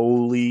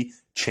slowly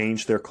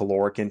changed their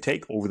caloric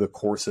intake over the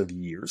course of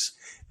years,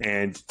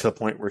 and to the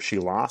point where she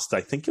lost,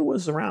 I think it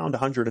was around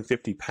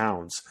 150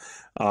 pounds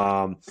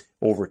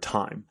over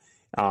time.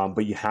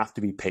 But you have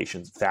to be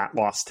patient. Fat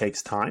loss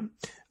takes time.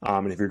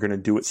 And if you're going to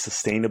do it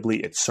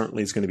sustainably, it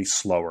certainly is going to be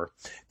slower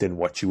than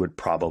what you would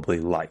probably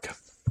like.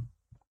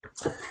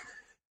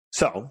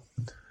 So,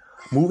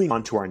 moving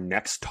on to our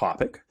next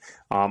topic,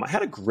 I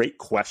had a great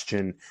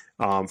question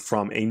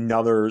from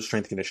another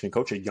strength conditioning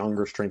coach, a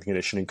younger strength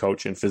conditioning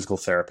coach and physical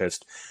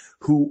therapist,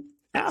 who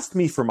asked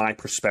me for my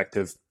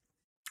perspective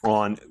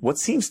on what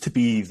seems to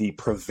be the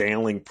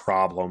prevailing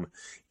problem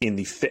in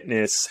the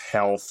fitness,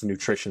 health,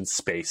 nutrition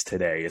space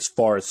today as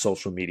far as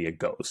social media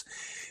goes.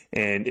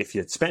 And if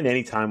you spend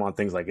any time on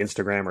things like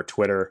Instagram or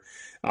Twitter,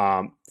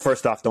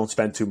 first off, don't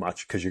spend too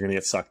much because you're going to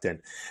get sucked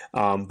in.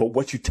 But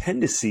what you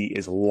tend to see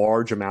is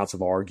large amounts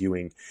of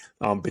arguing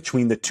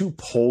between the two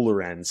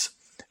polar ends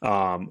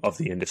of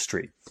the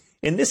industry.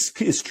 And this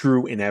is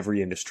true in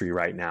every industry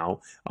right now,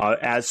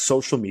 as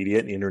social media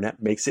and the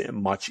internet makes it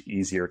much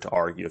easier to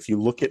argue. If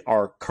you look at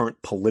our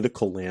current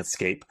political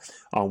landscape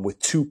with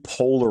two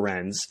polar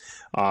ends,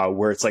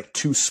 where it's like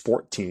two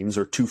sport teams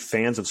or two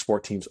fans of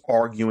sport teams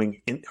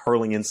arguing,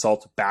 hurling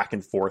insults back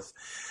and forth,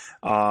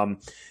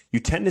 you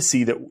tend to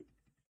see that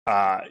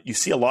you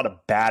see a lot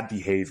of bad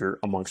behavior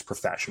amongst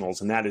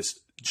professionals. And that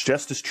is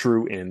just as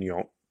true in,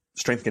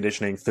 strength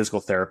conditioning,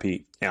 physical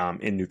therapy,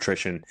 in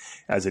nutrition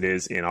as it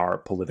is in our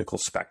political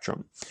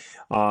spectrum.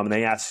 And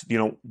they asked,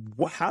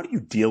 how do you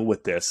deal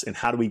with this, and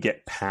how do we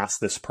get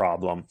past this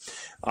problem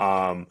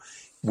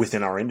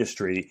within our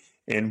industry?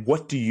 And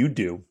what do you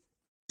do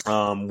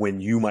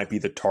when you might be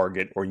the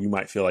target, or you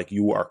might feel like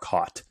you are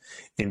caught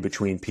in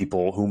between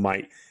people who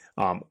might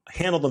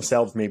handle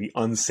themselves maybe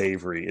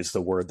unsavory is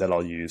the word that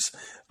I'll use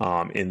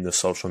in the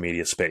social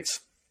media space.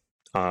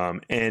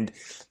 And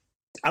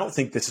I don't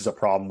think this is a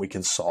problem we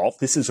can solve.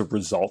 This is a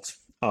result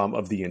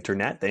of the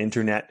internet. The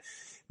internet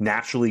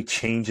naturally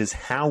changes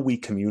how we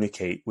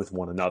communicate with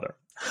one another,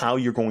 how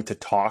you're going to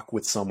talk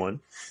with someone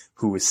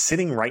who is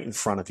sitting right in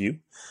front of you,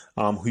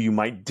 who you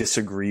might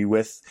disagree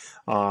with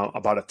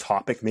about a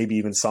topic, maybe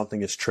even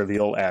something as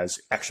trivial as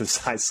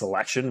exercise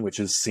selection, which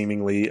is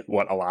seemingly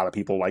what a lot of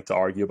people like to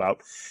argue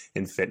about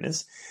in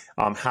fitness.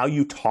 How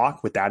you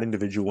talk with that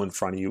individual in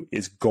front of you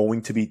is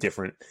going to be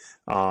different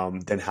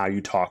than how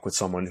you talk with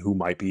someone who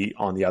might be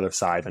on the other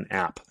side of an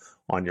app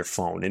on your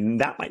phone.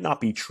 And that might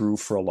not be true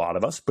for a lot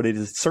of us, but it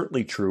is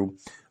certainly true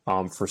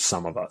for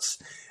some of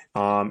us.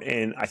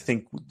 And I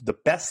think the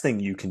best thing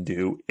you can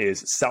do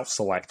is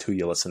self-select who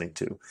you're listening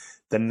to.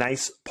 The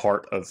nice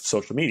part of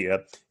social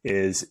media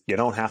is you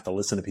don't have to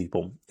listen to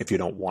people if you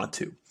don't want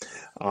to.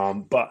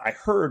 But I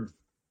heard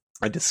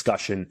a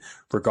discussion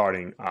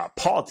regarding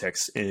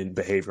politics in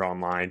behavior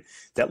online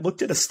that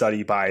looked at a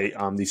study by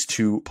these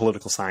two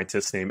political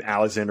scientists named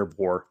Alexander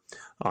Bohr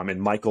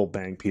and Michael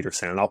Bang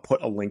Peterson. And I'll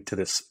put a link to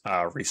this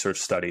research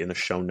study in the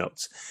show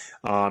notes.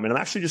 And I'm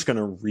actually just going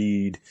to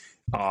read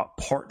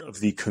part of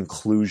the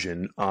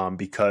conclusion,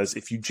 because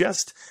if you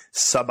just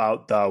sub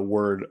out the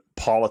word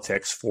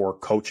politics for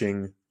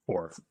coaching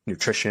or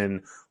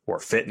nutrition or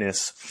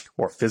fitness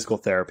or physical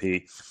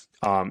therapy,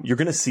 you're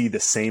going to see the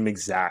same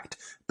exact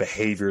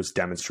behaviors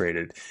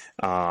demonstrated,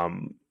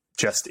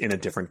 just in a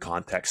different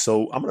context.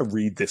 So I'm going to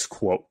read this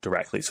quote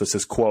directly. So it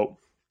says, quote,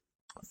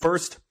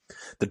 "First,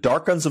 the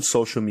dark guns of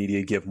social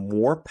media give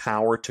more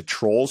power to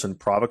trolls and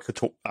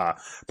provocateurs.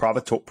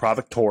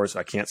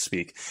 I can't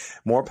speak.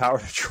 More power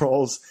to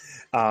trolls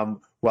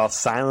while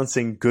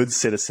silencing good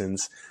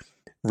citizens.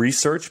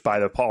 Research by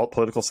the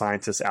political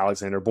scientists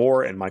Alexander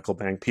Bohr and Michael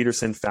Bang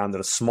Peterson found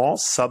that a small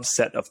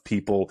subset of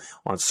people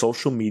on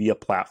social media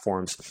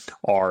platforms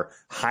are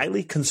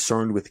highly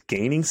concerned with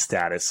gaining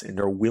status and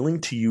are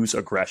willing to use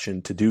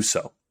aggression to do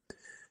so.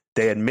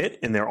 They admit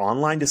in their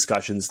online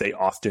discussions they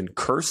often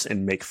curse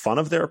and make fun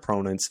of their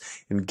opponents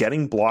and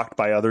getting blocked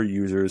by other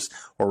users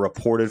or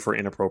reported for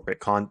inappropriate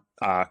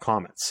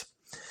comments.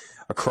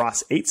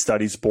 Across 8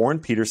 studies, Bohr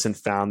and Peterson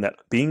found that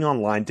being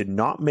online did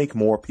not make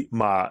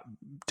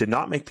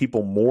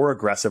people more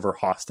aggressive or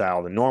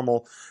hostile than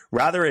normal.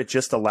 Rather, it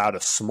just allowed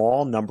a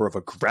small number of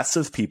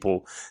aggressive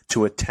people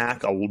to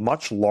attack a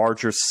much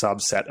larger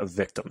subset of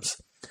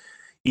victims.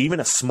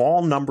 Even a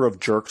small number of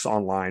jerks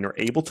online are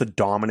able to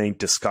dominate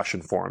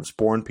discussion forums,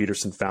 Bohr and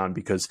Peterson found,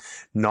 because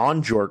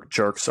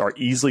non-jerks are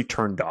easily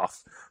turned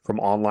off from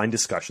online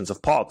discussions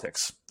of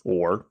politics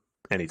or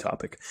any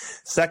topic.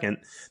 Second,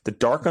 the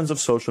dark ones of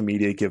social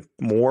media give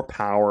more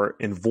power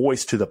and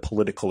voice to the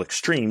political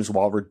extremes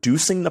while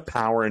reducing the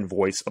power and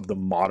voice of the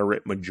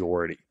moderate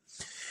majority.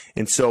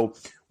 And so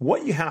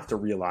what you have to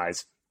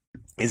realize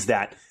is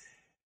that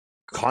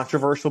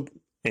controversial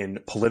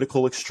and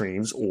political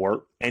extremes,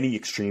 or any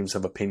extremes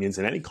of opinions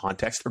in any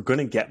context, are going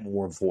to get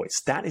more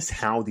voice. That is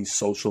how these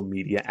social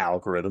media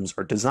algorithms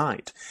are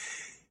designed.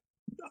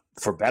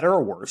 For better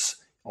or worse,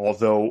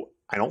 although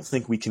I don't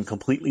think we can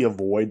completely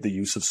avoid the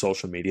use of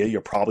social media,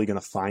 you're probably going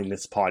to find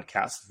this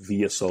podcast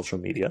via social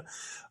media.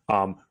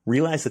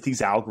 Realize that these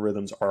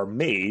algorithms are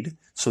made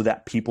so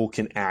that people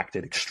can act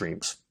at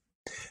extremes.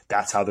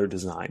 That's how they're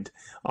designed.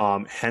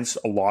 Hence,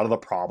 a lot of the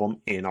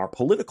problem in our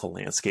political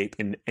landscape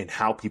and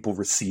how people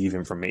receive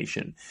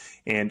information.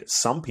 And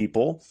some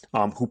people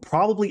who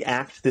probably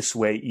act this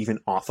way even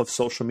off of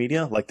social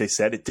media, like they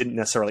said, it didn't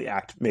necessarily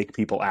make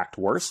people act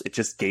worse. It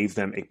just gave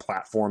them a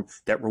platform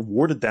that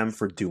rewarded them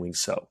for doing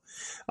so.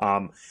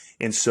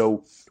 And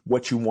so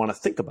what you want to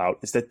think about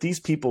is that these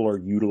people are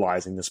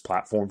utilizing this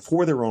platform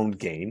for their own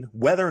gain,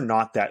 whether or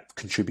not that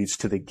contributes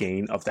to the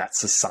gain of that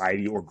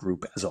society or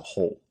group as a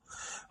whole.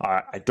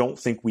 I don't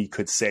think we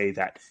could say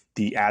that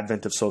the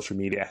advent of social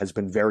media has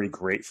been very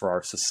great for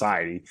our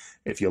society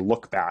if you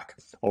look back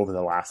over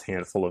the last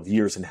handful of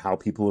years and how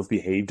people have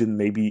behaved and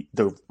maybe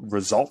the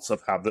results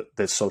of how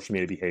the social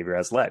media behavior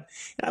has led.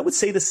 And I would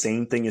say the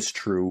same thing is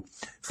true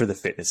for the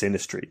fitness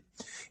industry.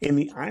 And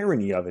the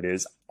irony of it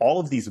is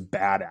all of these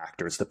bad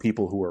actors, the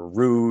people who are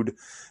rude,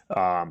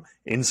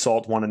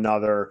 insult one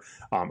another,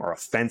 are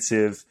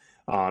offensive,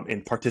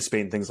 and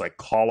participate in things like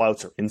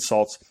call-outs or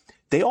insults,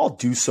 they all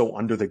do so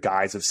under the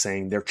guise of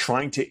saying they're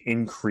trying to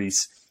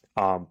increase,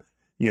 improve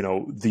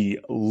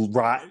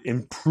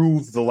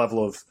the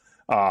level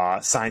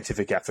of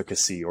scientific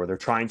efficacy, or they're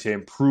trying to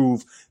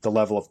improve the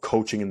level of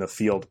coaching in the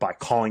field by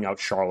calling out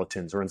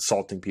charlatans or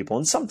insulting people.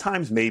 And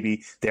sometimes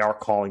maybe they are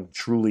calling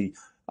truly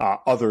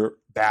other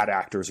bad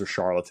actors or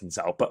charlatans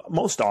out. But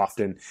most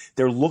often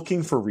they're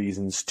looking for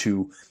reasons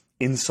to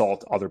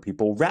insult other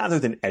people rather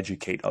than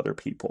educate other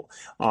people.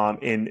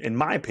 In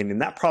my opinion,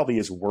 that probably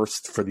is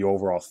worse for the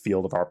overall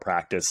field of our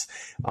practice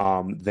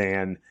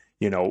than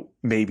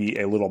maybe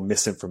a little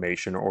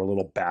misinformation or a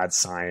little bad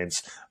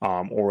science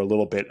or a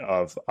little bit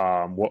of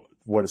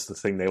what is the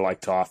thing they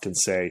like to often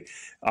say,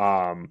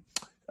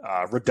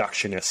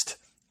 reductionist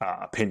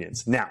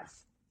opinions. Now,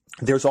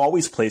 there's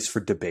always place for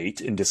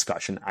debate and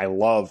discussion. I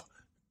love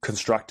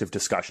constructive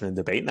discussion and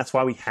debate. And that's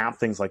why we have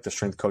things like the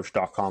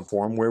strengthcoach.com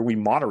forum where we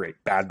moderate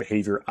bad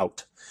behavior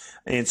out.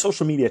 And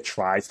social media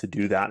tries to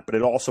do that, but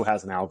it also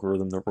has an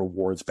algorithm that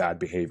rewards bad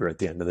behavior at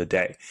the end of the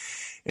day.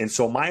 And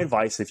so my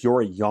advice, if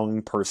you're a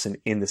young person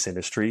in this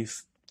industry,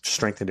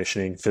 strength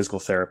conditioning,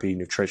 physical therapy,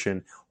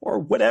 nutrition, or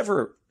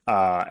whatever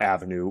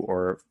avenue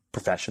or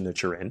profession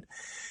that you're in,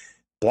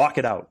 block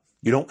it out.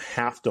 You don't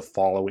have to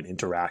follow and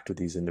interact with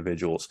these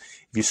individuals.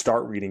 If you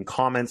start reading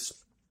comments,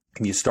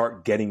 and you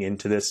start getting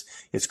into this,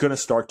 it's going to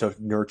start to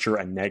nurture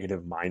a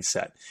negative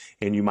mindset.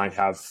 And you might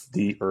have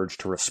the urge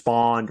to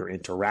respond or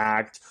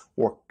interact,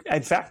 or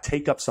in fact,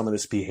 take up some of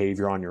this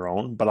behavior on your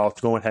own. But I'll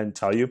go ahead and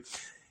tell you,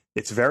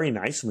 it's very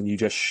nice when you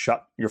just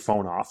shut your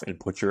phone off and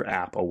put your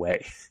app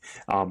away.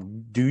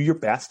 Do your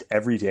best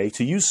every day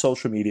to use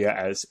social media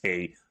as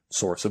a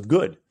source of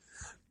good.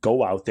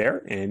 Go out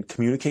there and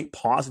communicate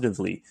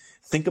positively.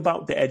 Think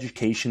about the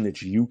education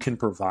that you can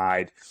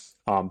provide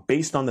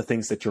based on the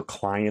things that your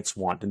clients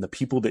want and the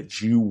people that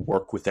you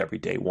work with every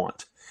day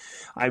want.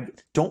 I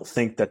don't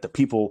think that the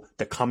people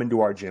that come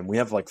into our gym, we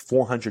have like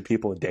 400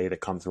 people a day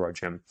that come through our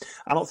gym.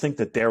 I don't think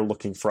that they're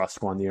looking for us to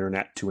go on the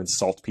internet to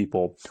insult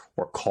people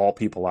or call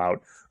people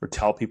out or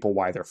tell people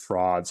why they're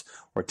frauds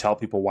or tell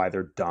people why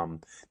they're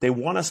dumb. They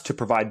want us to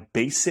provide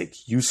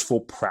basic,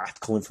 useful,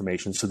 practical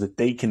information so that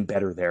they can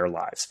better their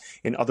lives.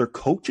 And other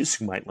coaches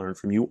who might learn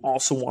from you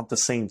also want the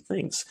same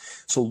things.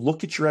 So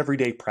look at your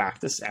everyday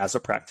practice as a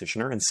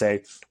practitioner and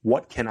say,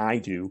 what can I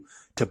do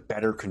to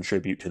better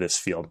contribute to this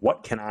field?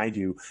 What can I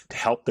do to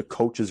help the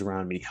coaches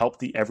around me, help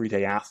the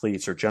everyday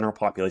athletes or general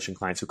population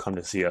clients who come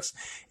to see us,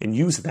 and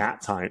use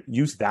that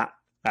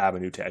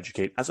avenue to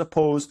educate, as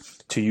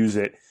opposed to use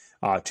it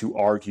to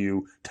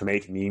argue, to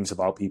make memes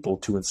about people,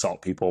 to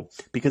insult people.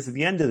 Because at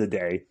the end of the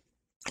day,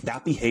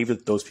 that behavior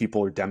that those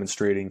people are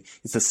demonstrating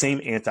is the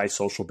same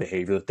antisocial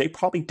behavior that they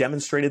probably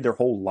demonstrated their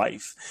whole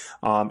life.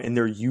 And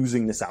they're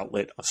using this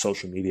outlet of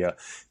social media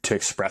to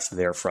express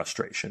their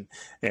frustration.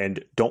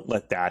 And don't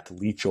let that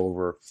leach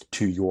over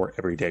to your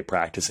everyday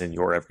practice and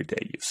your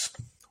everyday use.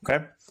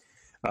 Okay?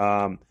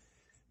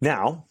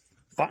 Now,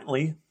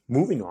 finally,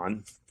 moving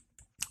on,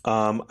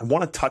 I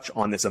want to touch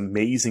on this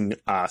amazing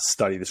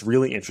study, this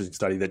really interesting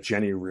study that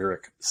Jenny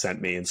Rierick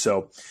sent me. And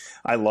so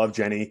I love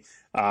Jenny.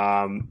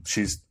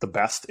 She's the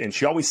best. And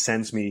she always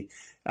sends me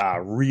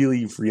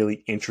really,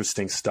 really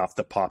interesting stuff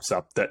that pops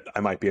up that I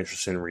might be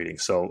interested in reading.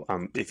 So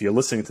if you're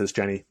listening to this,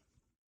 Jenny,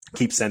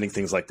 keep sending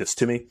things like this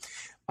to me.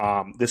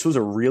 This was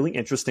a really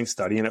interesting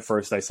study. And at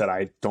first I said,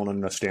 I don't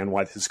understand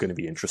why this is going to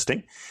be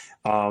interesting.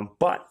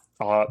 But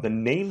the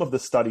name of the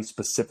study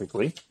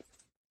specifically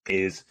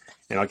is,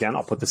 and again,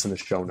 I'll put this in the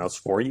show notes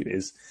for you,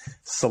 is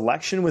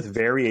Selection with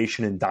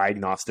Variation in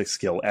Diagnostic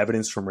Skill,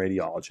 Evidence from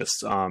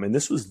Radiologists. And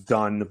this was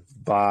done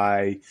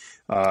by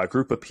a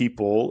group of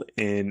people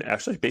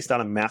actually based out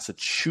of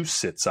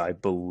Massachusetts, I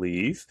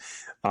believe.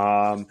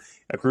 A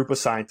group of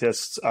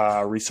scientists,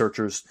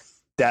 researchers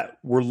that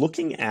were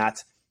looking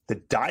at the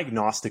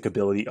diagnostic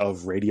ability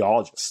of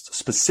radiologists,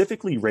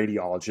 specifically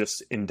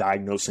radiologists in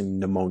diagnosing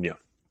pneumonia.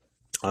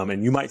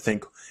 And you might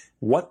think,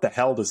 what the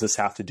hell does this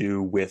have to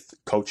do with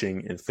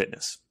coaching and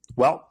fitness?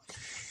 Well,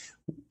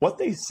 what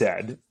they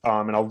said,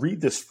 and I'll read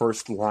this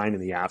first line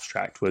in the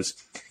abstract, was,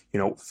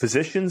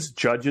 physicians,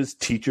 judges,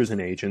 teachers, and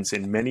agents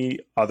in many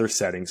other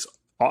settings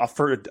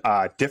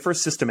differ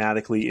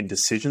systematically in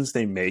decisions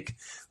they make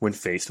when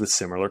faced with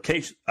similar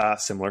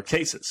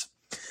cases.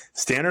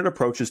 Standard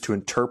approaches to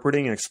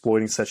interpreting and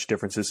exploiting such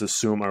differences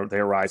assume they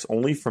arise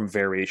only from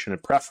variation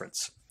and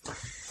preference.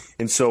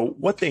 And so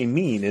what they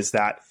mean is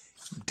that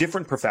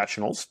different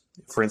professionals,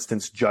 for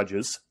instance,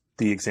 judges,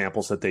 the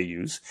examples that they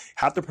use,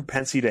 have the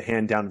propensity to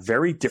hand down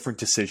very different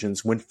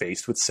decisions when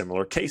faced with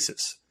similar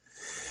cases.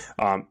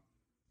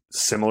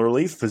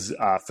 Similarly,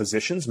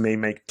 physicians may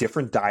make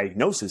different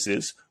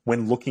diagnoses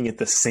when looking at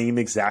the same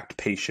exact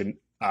patient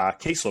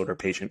caseload or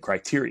patient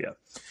criteria.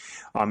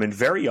 And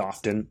very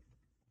often,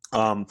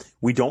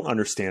 we don't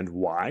understand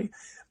why.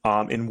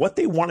 And what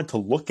they wanted to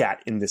look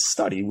at in this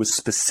study was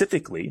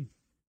specifically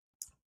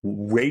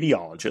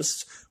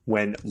radiologists,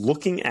 when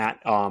looking at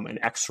an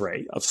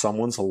x-ray of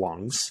someone's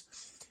lungs,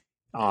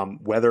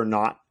 whether or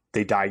not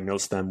they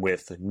diagnosed them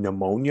with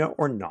pneumonia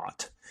or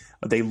not.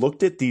 They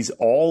looked at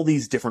all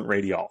these different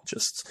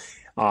radiologists,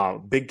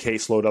 big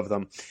caseload of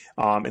them,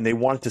 and they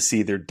wanted to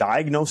see their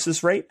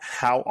diagnosis rate,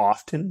 how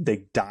often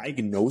they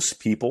diagnose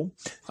people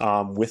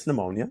with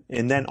pneumonia,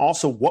 and then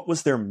also what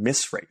was their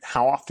miss rate,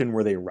 how often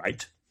were they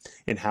right,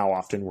 and how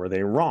often were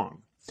they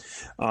wrong.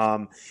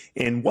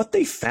 And what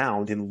they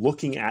found in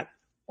looking at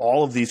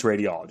all of these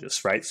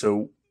radiologists, right?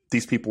 So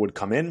these people would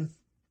come in,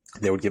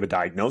 they would give a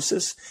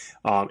diagnosis.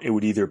 It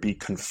would either be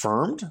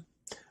confirmed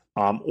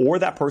or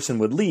that person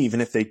would leave.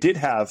 And if they did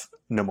have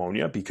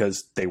pneumonia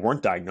because they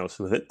weren't diagnosed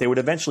with it, they would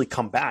eventually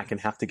come back and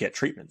have to get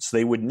treatment. So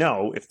they would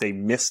know if they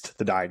missed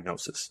the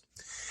diagnosis.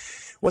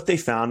 What they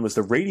found was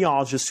the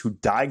radiologists who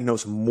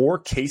diagnose more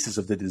cases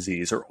of the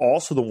disease are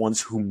also the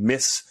ones who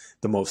miss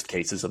the most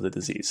cases of the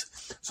disease.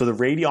 So the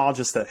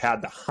radiologists that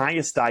had the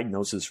highest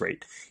diagnosis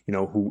rate,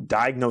 who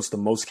diagnosed the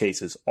most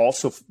cases,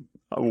 also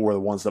were the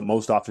ones that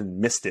most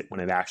often missed it when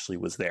it actually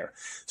was there.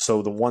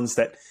 So the ones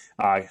that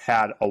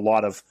had a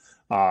lot of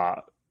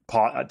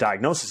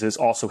diagnoses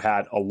also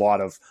had a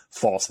lot of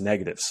false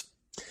negatives.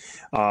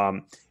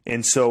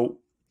 And so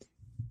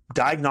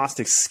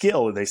diagnostic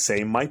skill, they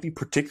say, might be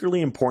particularly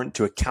important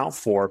to account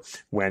for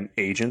when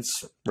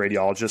agents,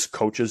 radiologists,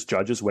 coaches,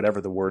 judges,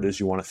 whatever the word is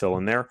you want to fill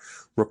in there,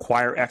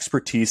 require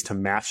expertise to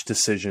match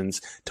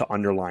decisions to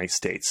underlying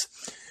states.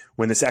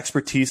 When this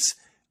expertise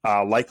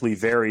likely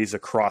varies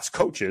across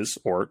coaches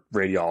or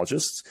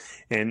radiologists,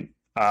 and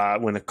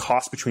when the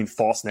cost between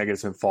false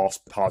negatives and false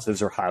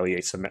positives are highly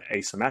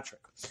asymmetric.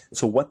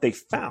 So what they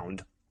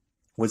found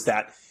was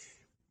that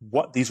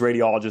what these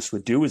radiologists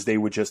would do is they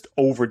would just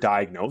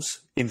overdiagnose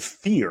in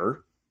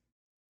fear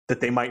that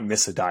they might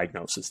miss a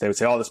diagnosis. They would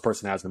say, this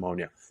person has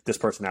pneumonia. This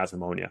person has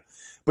pneumonia.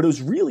 But it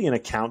was really an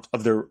account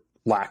of their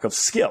lack of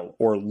skill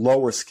or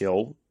lower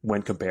skill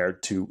when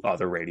compared to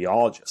other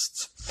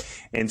radiologists.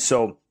 And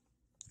so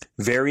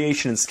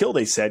variation in skill,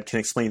 they said, can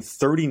explain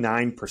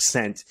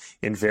 39%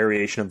 in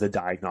variation of the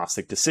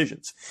diagnostic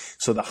decisions.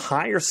 So the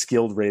higher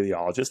skilled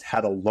radiologist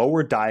had a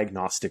lower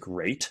diagnostic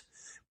rate,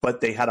 but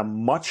they had a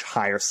much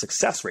higher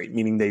success rate,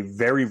 meaning they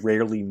very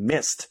rarely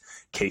missed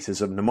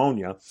cases of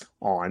pneumonia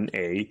on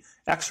a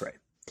x-ray.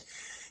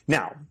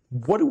 Now,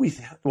 what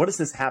does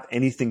this have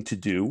anything to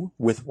do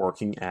with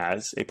working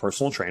as a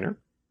personal trainer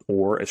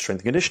or a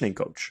strength and conditioning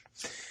coach?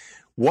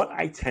 What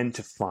I tend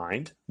to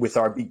find with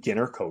our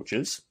beginner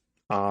coaches,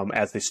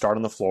 as they start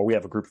on the floor, we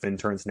have a group of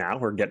interns now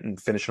who are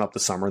finishing up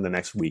the summer in the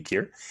next week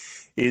here,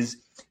 is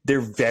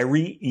they're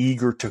very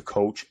eager to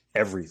coach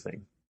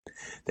everything.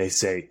 They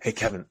say, hey,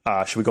 Kevin,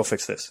 should we go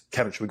fix this?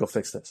 Kevin, should we go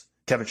fix this?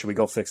 Kevin, should we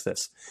go fix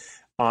this?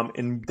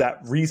 And that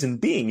reason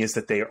being is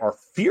that they are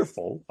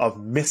fearful of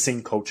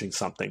missing coaching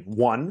something.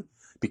 One,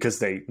 because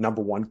they,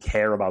 number one,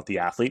 care about the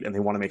athlete and they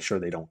want to make sure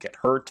they don't get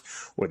hurt,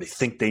 or they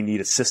think they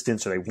need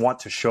assistance, or they want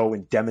to show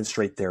and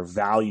demonstrate their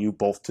value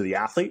both to the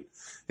athlete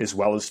as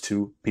well as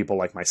to people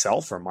like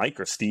myself or Mike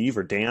or Steve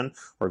or Dan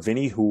or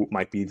Vinny, who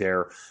might be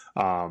their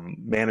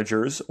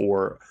managers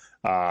or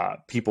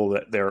people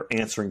that they're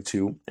answering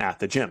to at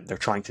the gym. They're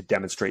trying to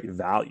demonstrate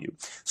value.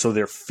 So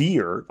their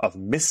fear of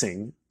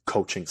missing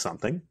coaching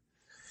something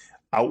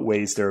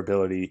outweighs their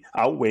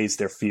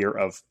fear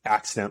of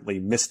accidentally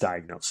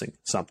misdiagnosing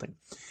something.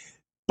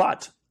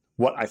 But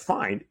what I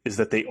find is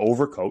that they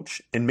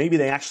overcoach, and maybe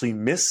they actually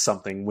miss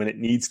something when it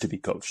needs to be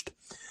coached.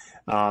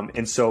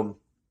 And so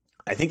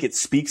I think it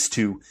speaks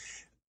to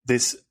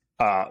this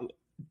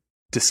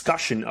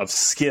discussion of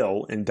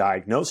skill and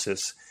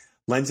diagnosis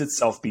lends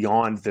itself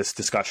beyond this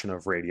discussion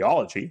of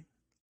radiology,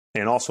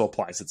 and also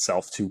applies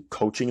itself to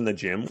coaching in the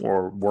gym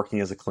or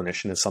working as a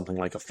clinician as something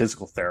like a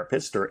physical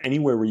therapist or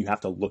anywhere where you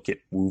have to look at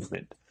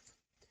movement.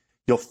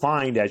 You'll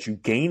find as you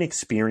gain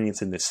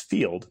experience in this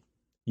field,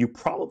 you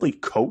probably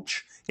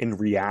coach and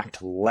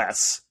react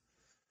less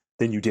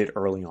than you did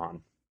early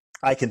on.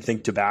 I can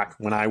think back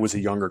when I was a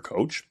younger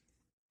coach,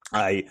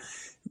 I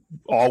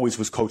always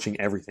was coaching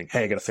everything.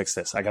 Hey, I got to fix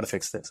this. I got to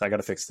fix this. I got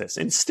to fix this.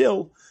 And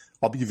still,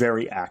 I'll be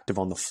very active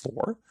on the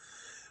floor,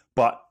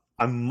 but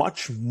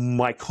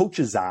my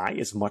coach's eye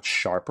is much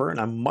sharper, and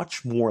I'm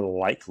much more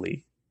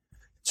likely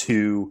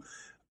to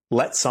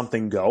let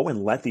something go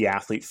and let the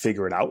athlete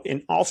figure it out,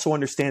 and also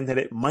understand that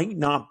it might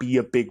not be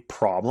a big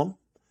problem,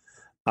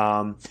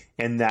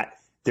 and that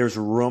there's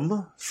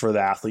room for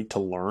the athlete to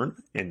learn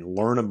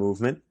a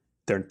movement.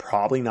 They're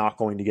probably not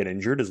going to get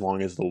injured as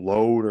long as the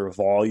load or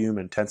volume,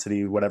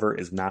 intensity, whatever,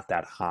 is not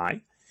that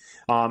high.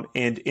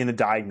 And in a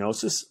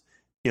diagnosis,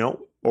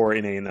 or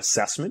in an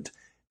assessment,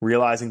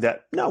 realizing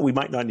that, no, we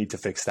might not need to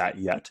fix that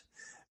yet.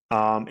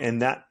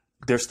 And that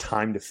there's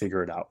time to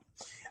figure it out.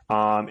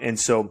 And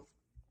so,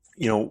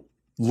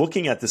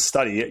 looking at this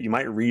study, you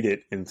might read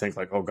it and think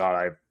like, oh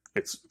God,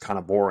 it's kind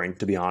of boring,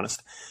 to be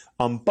honest.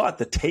 But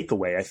the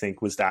takeaway, I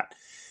think, was that,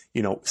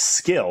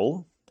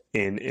 skill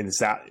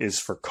is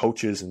for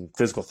coaches and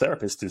physical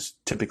therapists is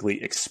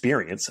typically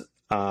experience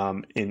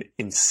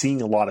in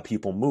seeing a lot of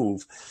people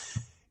move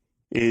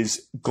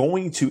is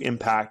going to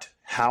impact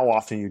how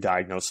often you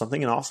diagnose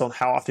something, and also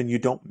how often you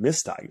don't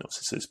miss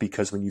diagnoses.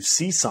 Because when you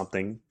see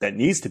something that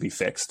needs to be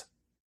fixed,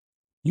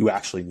 you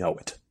actually know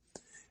it,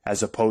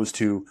 as opposed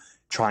to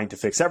trying to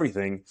fix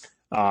everything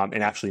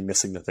and actually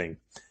missing the thing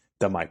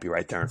that might be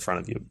right there in front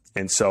of you.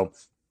 And so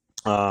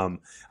I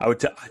would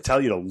tell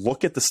you to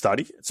look at the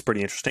study. It's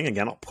pretty interesting.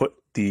 Again, I'll put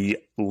the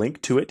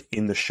link to it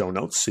in the show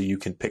notes so you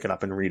can pick it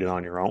up and read it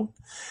on your own,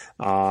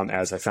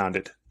 as I found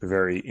it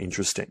very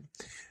interesting.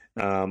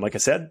 Like I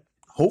said,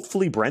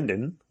 hopefully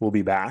Brendan will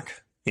be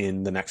back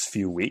in the next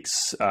few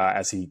weeks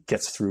as he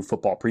gets through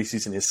football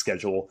preseason. His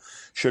schedule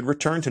should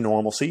return to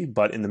normalcy,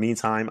 but in the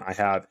meantime, I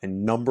have a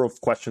number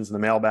of questions in the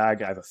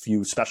mailbag. I have a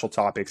few special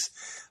topics.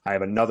 I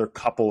have another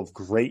couple of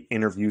great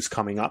interviews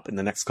coming up in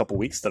the next couple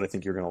weeks that I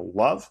think you're going to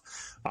love,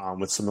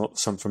 with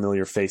some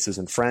familiar faces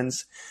and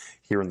friends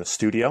here in the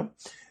studio.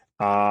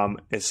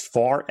 As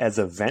far as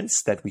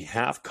events that we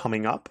have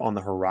coming up on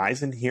the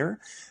horizon here,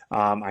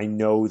 I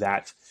know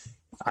that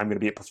I'm going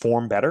to be at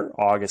Perform Better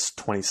August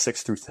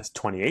 26th through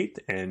 28th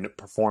in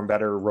Perform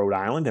Better, Rhode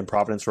Island, in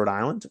Providence, Rhode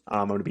Island.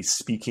 I'm going to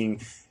be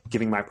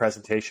giving my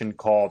presentation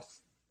called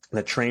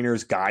The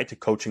Trainer's Guide to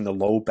Coaching the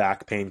Low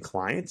Back Pain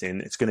Client.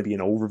 And it's going to be an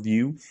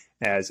overview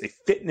as a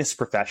fitness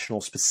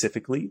professional,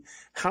 specifically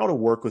how to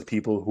work with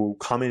people who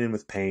come in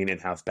with pain and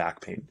have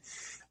back pain.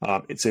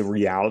 It's a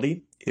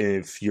reality.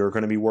 If you're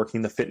going to be working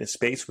in the fitness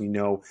space, we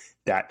know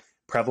that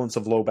prevalence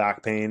of low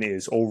back pain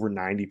is over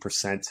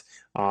 90%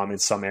 in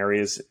some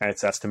areas,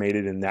 it's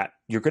estimated, and that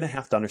you're going to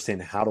have to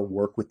understand how to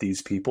work with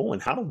these people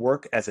and how to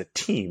work as a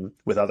team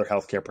with other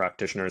healthcare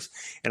practitioners.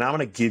 And I'm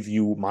going to give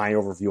you my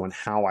overview on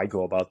how I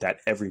go about that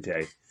every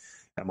day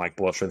at Mike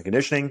Boyle Strength and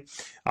Conditioning.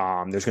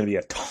 There's going to be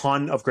a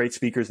ton of great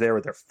speakers there.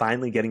 They're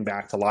finally getting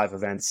back to live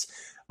events.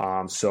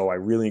 So I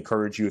really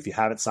encourage you, if you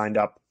haven't signed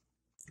up,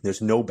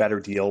 there's no better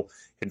deal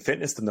in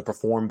fitness than the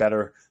Perform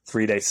Better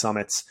 3-day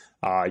summits.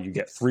 You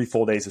get 3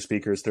 full days of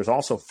speakers. There's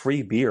also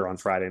free beer on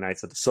Friday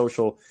nights at the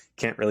social.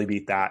 Can't really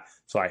beat that.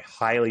 So I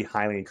highly,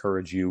 highly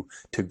encourage you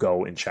to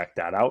go and check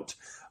that out.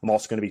 I'm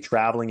also going to be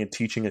traveling and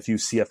teaching a few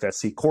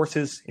CFSC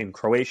courses in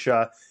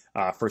Croatia,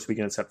 first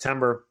weekend in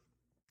September.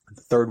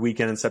 The third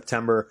weekend in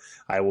September,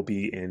 I will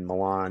be in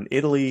Milan,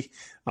 Italy.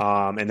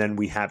 And then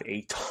we have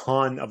a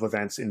ton of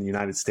events in the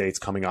United States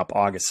coming up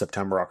August,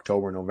 September,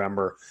 October,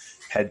 November.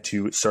 Head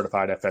to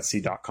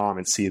certifiedfsc.com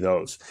and see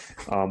those.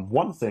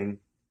 One thing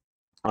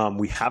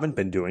we haven't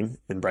been doing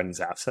in Brendan's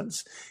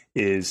absence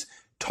is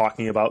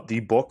talking about the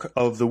book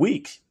of the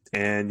week.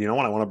 And you know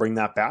what? I want to bring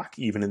that back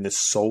even in this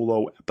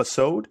solo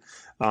episode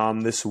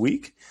this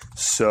week.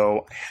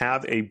 So I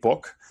have a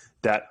book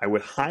that I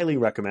would highly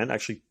recommend.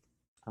 Actually,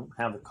 I don't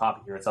have the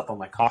copy here. It's up on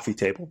my coffee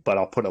table, but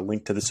I'll put a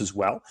link to this as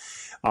well.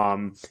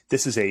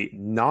 This is a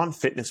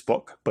non-fitness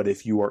book, but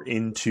if you are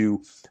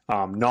into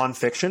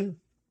nonfiction,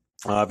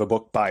 I have a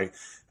book by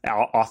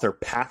author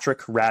Patrick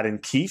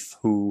Radden Keefe,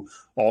 who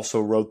also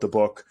wrote the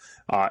book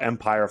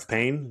Empire of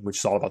Pain, which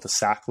is all about the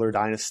Sackler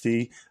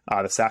dynasty,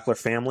 the Sackler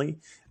family,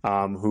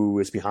 who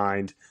is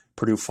behind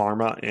Purdue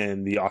Pharma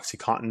and the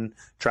OxyContin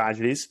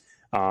tragedies,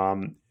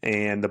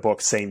 and the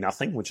book Say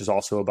Nothing, which is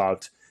also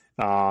about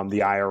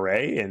the IRA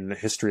and the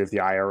history of the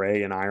IRA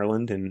in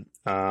Ireland.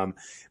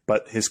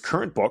 But his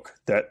current book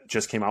that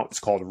just came out is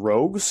called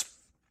Rogues,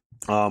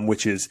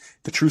 which is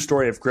the true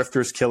story of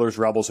grifters, killers,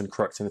 rebels, and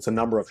crooks. And it's a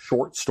number of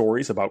short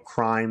stories about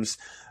crimes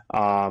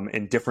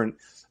and different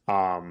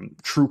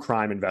true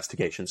crime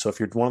investigations. So if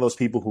you're one of those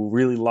people who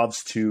really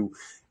loves to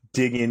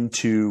dig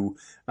into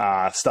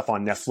stuff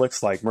on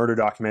Netflix like murder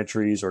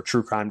documentaries or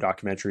true crime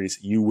documentaries,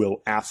 you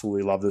will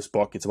absolutely love this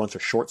book. It's a bunch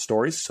of short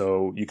stories,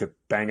 so you could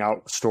bang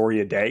out a story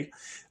a day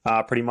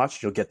pretty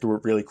much. You'll get through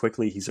it really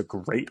quickly. He's a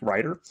great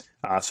writer.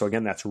 So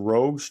again, that's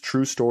Rogues,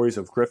 True Stories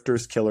of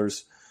Grifters,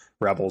 Killers,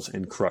 Rebels,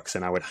 and Crooks.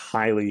 And I would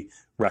highly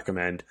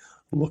recommend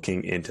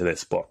looking into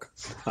this book.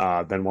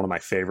 Been one of my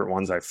favorite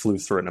ones. I flew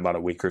through it in about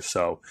a week or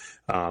so.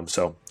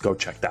 So go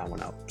check that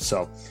one out.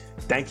 So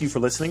thank you for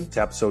listening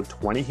to episode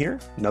 20 here,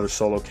 another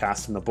solo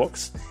cast in the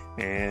books,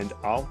 and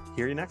I'll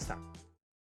hear you next time.